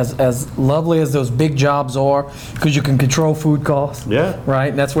as lovely as those big jobs are, because you can control food costs. Yeah.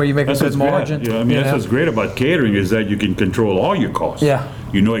 Right, and that's where you make a good margin. Yeah, I mean, that's what's great about catering, is that you can control all your costs. Yeah.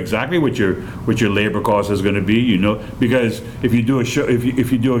 You know exactly what your labor cost is going to be. Because if you do a show,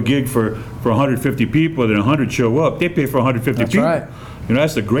 if you do a gig for 150 people, then 100 show up, they pay for 150 That's people. right.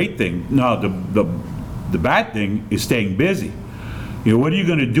 That's the great thing. Now the bad thing is staying busy. What are you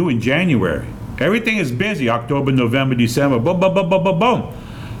going to do in January? Everything is busy. October, November, December, boom, boom, boom, boom, boom, boom.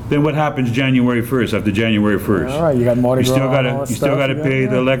 Then what happens January 1st, after January 1st? All right, you got Mardi Gras. You still got to pay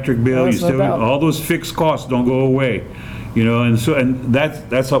the electric bill. All those fixed costs don't go away. And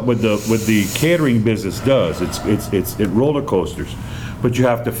that's what the catering business does. It roller coasters, but you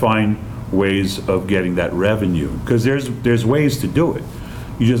have to find ways of getting that revenue, because there's ways to do it.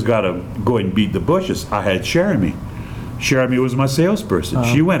 You just got to go and beat the bushes. I had Cheramie. Cheramie was my salesperson.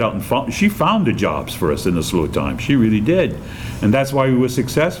 She went out and found the jobs for us in the slow time. She really did, and that's why we were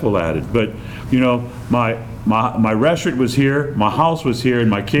successful at it. But my restaurant was here, my house was here,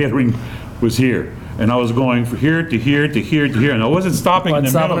 and my catering was here, and I was going from here to here to here to here, and I wasn't stopping in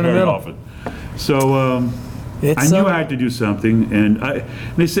the middle very often. So I knew I had to do something, and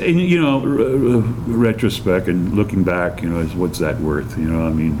they say, retrospect and looking back, what's that worth? I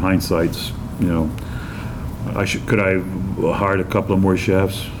mean, hindsight's, could I have hired a couple of more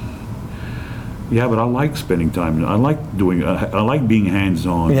chefs? Yeah, but I like spending time. I like being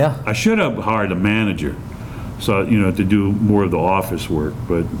hands-on. Yeah. I should have hired a manager, so to do more of the office work,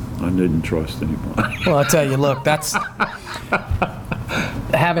 but I didn't trust anybody. Well, I tell you, look, that's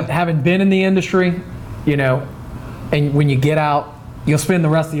having been in the industry, and when you get out, you'll spend the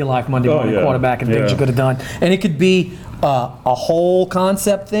rest of your life Monday morning quarterbacking things you could have done, and it could be a whole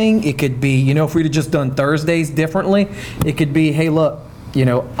concept thing. It could be, if we'd have just done Thursdays differently, it could be, hey, look,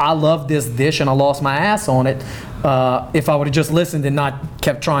 I love this dish and I lost my ass on it. If I would have just listened and not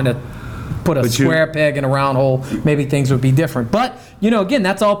kept trying to put a square peg in a round hole, maybe things would be different. But, again,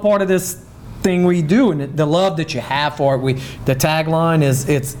 that's all part of this thing we do, and the love that you have for it. The tagline is,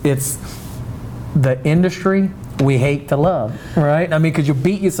 it's the industry we hate to love, right? I mean, because you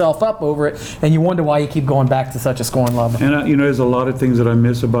beat yourself up over it, and you wonder why you keep going back to such a scorned level. And there's a lot of things that I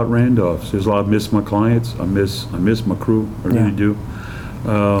miss about Randolph's. There's a lot. I miss my clients. I miss my crew. I really do.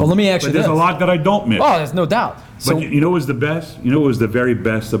 Well, let me ask you this. There's a lot that I don't miss. Oh, there's no doubt. So, but what was the best? What was the very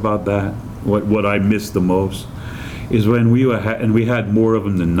best about that? What I missed the most is when we had more of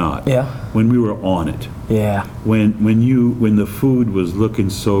them than not. Yeah. When we were on it. Yeah. When the food was looking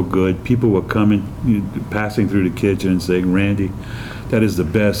so good, people were coming, passing through the kitchen and saying, "Randy, that is the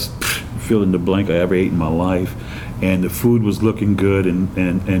best fill in the blank I ever ate in my life." And the food was looking good, and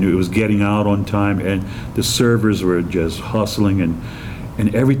it was getting out on time, and the servers were just hustling,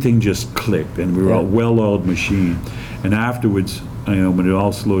 and everything just clicked, and we were a well-oiled machine. And afterwards, when it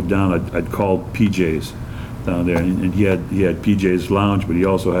all slowed down, I'd call PJ's down there, and he had PJ's Lounge, but he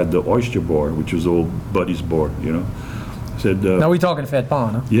also had the oyster bar, which was old Buddy's bar. I said, now we talking Fed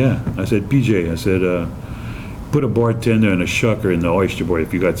Pond, huh? Yeah, I said, PJ, put a bartender and a shucker in the oyster bar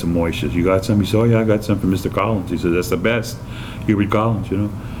if you got some oysters. You got some? He said, oh yeah, I got some from Mr. Collins. He said, that's the best, Hubert Collins.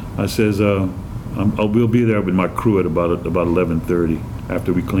 I says, we'll be there with my crew at about 11:30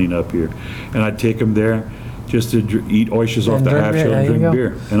 after we clean up here, and I'd take them there just to eat oysters off the half shell and drink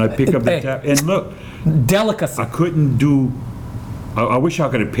beer, and I'd pick up the tap and look. Delicacy. I couldn't do. I wish I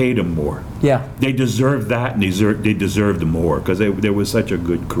could have paid them more. Yeah. They deserved that, and they deserved more, because they were such a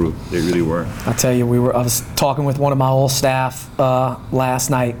good crew. They really were. I tell you, I was talking with one of my old staff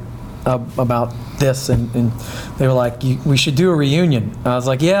last night about this, and they were like, we should do a reunion. I was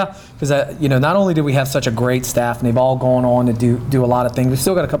like, yeah, because not only do we have such a great staff, and they've all gone on to do a lot of things. We've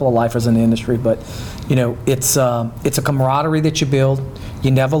still got a couple of lifers in the industry, but it's a camaraderie that you build. You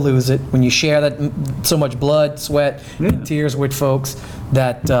never lose it. When you share that so much blood, sweat, and tears with folks,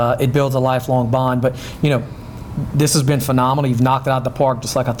 that it builds a lifelong bond. But this has been phenomenal. You've knocked it out of the park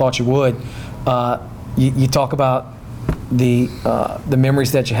just like I thought you would. You talk about the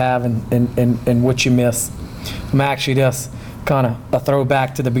memories that you have and what you miss. I'm actually just kind of a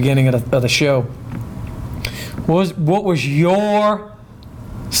throwback to the beginning of the show. What was your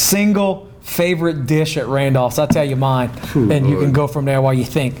single favorite dish at Randolph's? I'll tell you mine, and you can go from there while you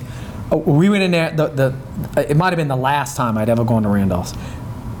think. We went in there, it might have been the last time I'd ever gone to Randolph's.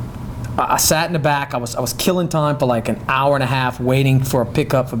 I sat in the back. I was killing time for like an hour and a half waiting for a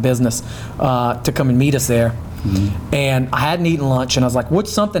pickup for business to come and meet us there. Mm-hmm. And I hadn't eaten lunch, and I was like,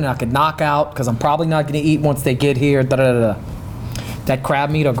 what's something I could knock out, because I'm probably not going to eat once they get here, That crab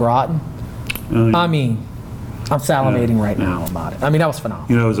meat au gratin. I mean, I'm salivating right now about it. I mean, that was phenomenal.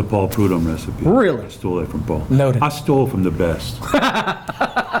 You know, it was a Paul Prudhomme recipe. Really? I stole that from Paul. Noted. I stole from the best.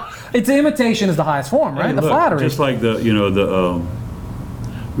 It's imitation is the highest form, right? Hey, the look, flattery. Just like I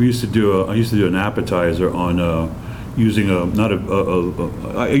used to do an appetizer on using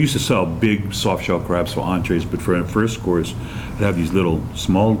I used to sell big soft shell crabs for entrees, but for a first course, I'd have these little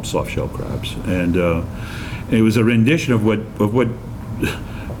small soft shell crabs, and it was a rendition of what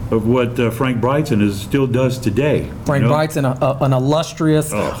Frank Brightson still does today. Frank Brightson, an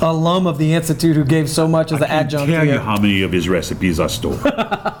illustrious alum of the Institute who gave so much as an adjunct. I can't tell you how many of his recipes I stole.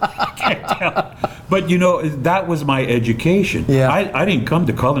 I can't tell. But that was my education. Yeah. I didn't come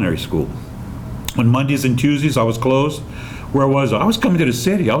to culinary school. On Mondays and Tuesdays I was closed. Where was I? I was coming to the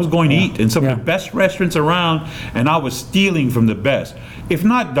city. I was going to eat in some of the best restaurants around, and I was stealing from the best. If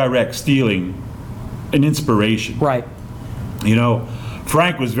not direct stealing, an inspiration. Right.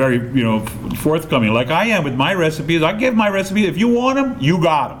 Frank was very, forthcoming, like I am with my recipes. I give my recipes. If you want them, you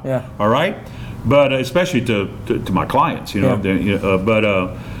got them. Yeah. All right. But especially to my clients,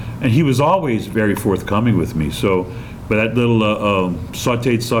 and he was always very forthcoming with me. So, but that little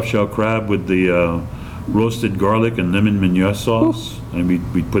sautéed soft shell crab with the roasted garlic and lemon mignonette sauce, and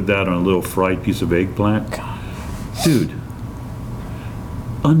we put that on a little fried piece of eggplant. Dude,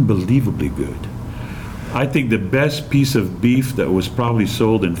 unbelievably good. I think the best piece of beef that was probably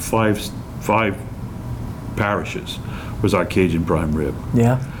sold in five parishes was our Cajun prime rib.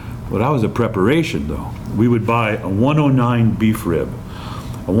 Yeah. Well, that was a preparation, though. We would buy a 109 beef rib.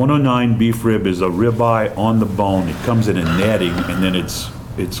 A 109 beef rib is a ribeye on the bone. It comes in a netting, and then it's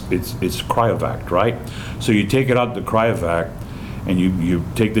cryovac, right? So you take it out the cryovac, and you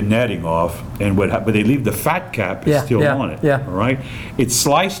take the netting off, but they leave the fat cap still on it. Yeah. All right. It's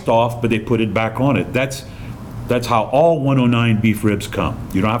sliced off, but they put it back on it. That's how all 109 beef ribs come.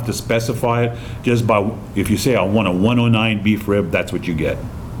 You don't have to specify it. Just if you say I want a 109 beef rib, that's what you get.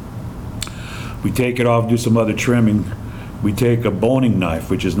 We take it off, do some other trimming. We take a boning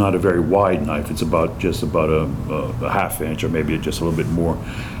knife, which is not a very wide knife. It's just about a half inch, or maybe just a little bit more,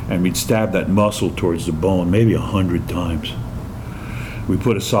 and we'd stab that muscle towards the bone maybe 100 times. We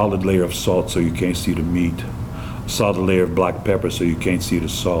put a solid layer of salt so you can't see the meat, a solid layer of black pepper so you can't see the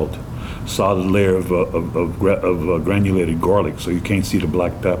salt, a solid layer of granulated garlic so you can't see the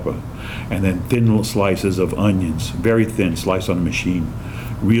black pepper, and then thin little slices of onions, very thin, sliced on a machine,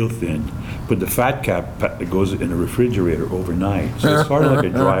 real thin. Put the fat cap that goes in the refrigerator overnight, so it's sort of like a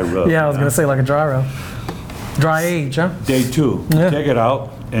dry rub. Yeah, I was going to say like a dry rub. Dry age, huh? Day 2, take it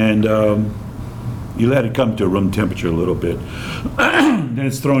out, and you let it come to room temperature a little bit. Then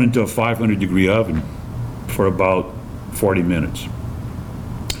it's thrown into a 500-degree oven for about 40 minutes.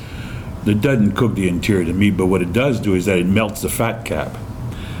 It doesn't cook the interior of the meat, but what it does do is that it melts the fat cap.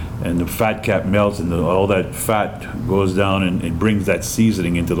 And the fat cap melts, and all that fat goes down, and it brings that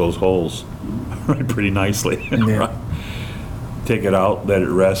seasoning into those holes pretty nicely. Yeah. Right? Take it out, let it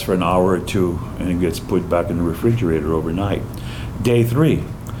rest for an hour or two, and it gets put back in the refrigerator overnight. Day 3,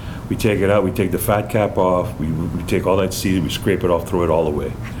 we take it out, we take the fat cap off, we take all that seasoning, we scrape it off, throw it all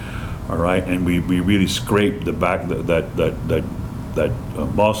away. All right, and we really scrape the back, that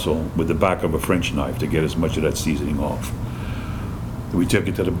muscle with the back of a French knife to get as much of that seasoning off. We took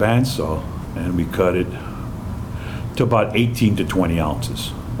it to the bandsaw, and we cut it to about 18 to 20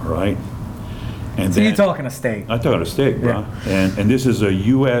 ounces, all right? And so you're talking a steak. I'm talking a steak, bro. Yeah. And this is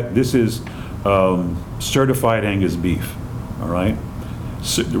certified Angus beef, all right?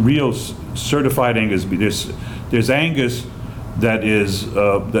 Real certified Angus beef. There's Angus that is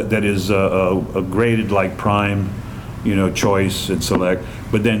graded like prime, choice and select,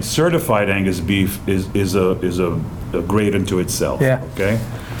 but then certified Angus beef is a grade unto itself. Yeah. Okay.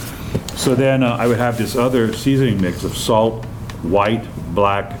 So then I would have this other seasoning mix of salt, white,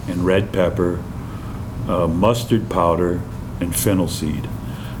 black, and red pepper, mustard powder, and fennel seed,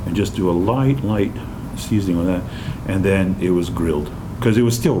 and just do a light seasoning on that, and then it was grilled because it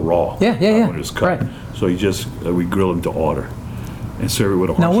was still raw. Yeah. When it was cut. Right. So we grill them to order, and serve it with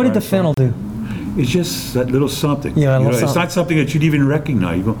a. Now, what did the fennel do? It's just that little something. Yeah, something. It's not something that you'd even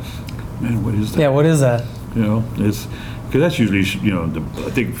recognize. You go, man, what is that? Yeah, what is that? It's because that's usually, I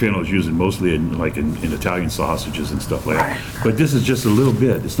think fennel is used mostly in Italian sausages and stuff like that. But this is just a little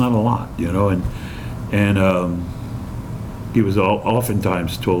bit. It's not a lot, and he was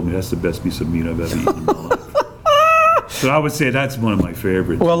oftentimes told me that's the best piece of meat I've ever eaten in my life. So I would say that's one of my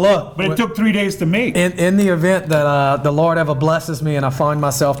favorites. Well, look. But it took 3 days to make. In the event that the Lord ever blesses me and I find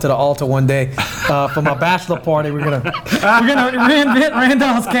myself to the altar one day for my bachelor party, we're gonna reinvent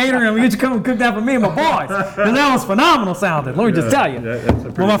Randall's Catering and we get you to come and cook that for me and my boys. And that was phenomenal sounding. Let me just tell you.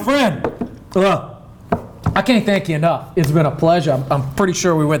 Well, my friend, I can't thank you enough. It's been a pleasure. I'm pretty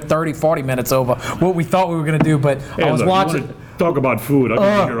sure we went 30, 40 minutes over what we thought we were going to do, but Hey, I was look, watching. you wanna talk about food. I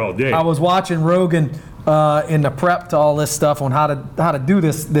can be here all day. I was watching Rogan in the prep to all this stuff on how to do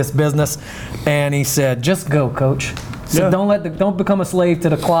this business, and he said, "Just go, coach." So don't become a slave to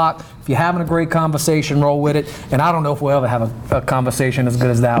the clock. If you're having a great conversation, roll with it. And I don't know if we'll ever have a conversation as good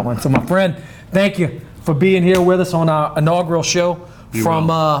as that one. So, my friend, thank you for being here with us on our inaugural show from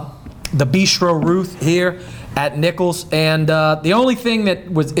the Bistro Ruth here at Nichols. And the only thing that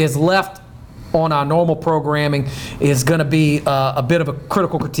is left on our normal programming is going to be a bit of a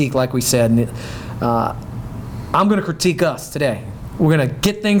critical critique, like we said. And I'm going to critique us today. We're going to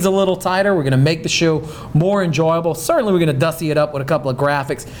get things a little tighter. We're going to make the show more enjoyable. Certainly, we're going to dusty it up with a couple of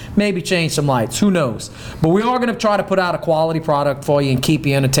graphics, maybe change some lights. Who knows? But we are going to try to put out a quality product for you and keep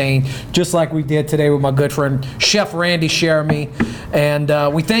you entertained, just like we did today with my good friend, Chef Randy Cheramie.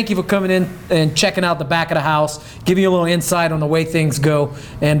 And we thank you for coming in and checking out the back of the house, giving you a little insight on the way things go.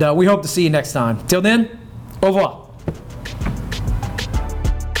 And we hope to see you next time. Till then, au revoir.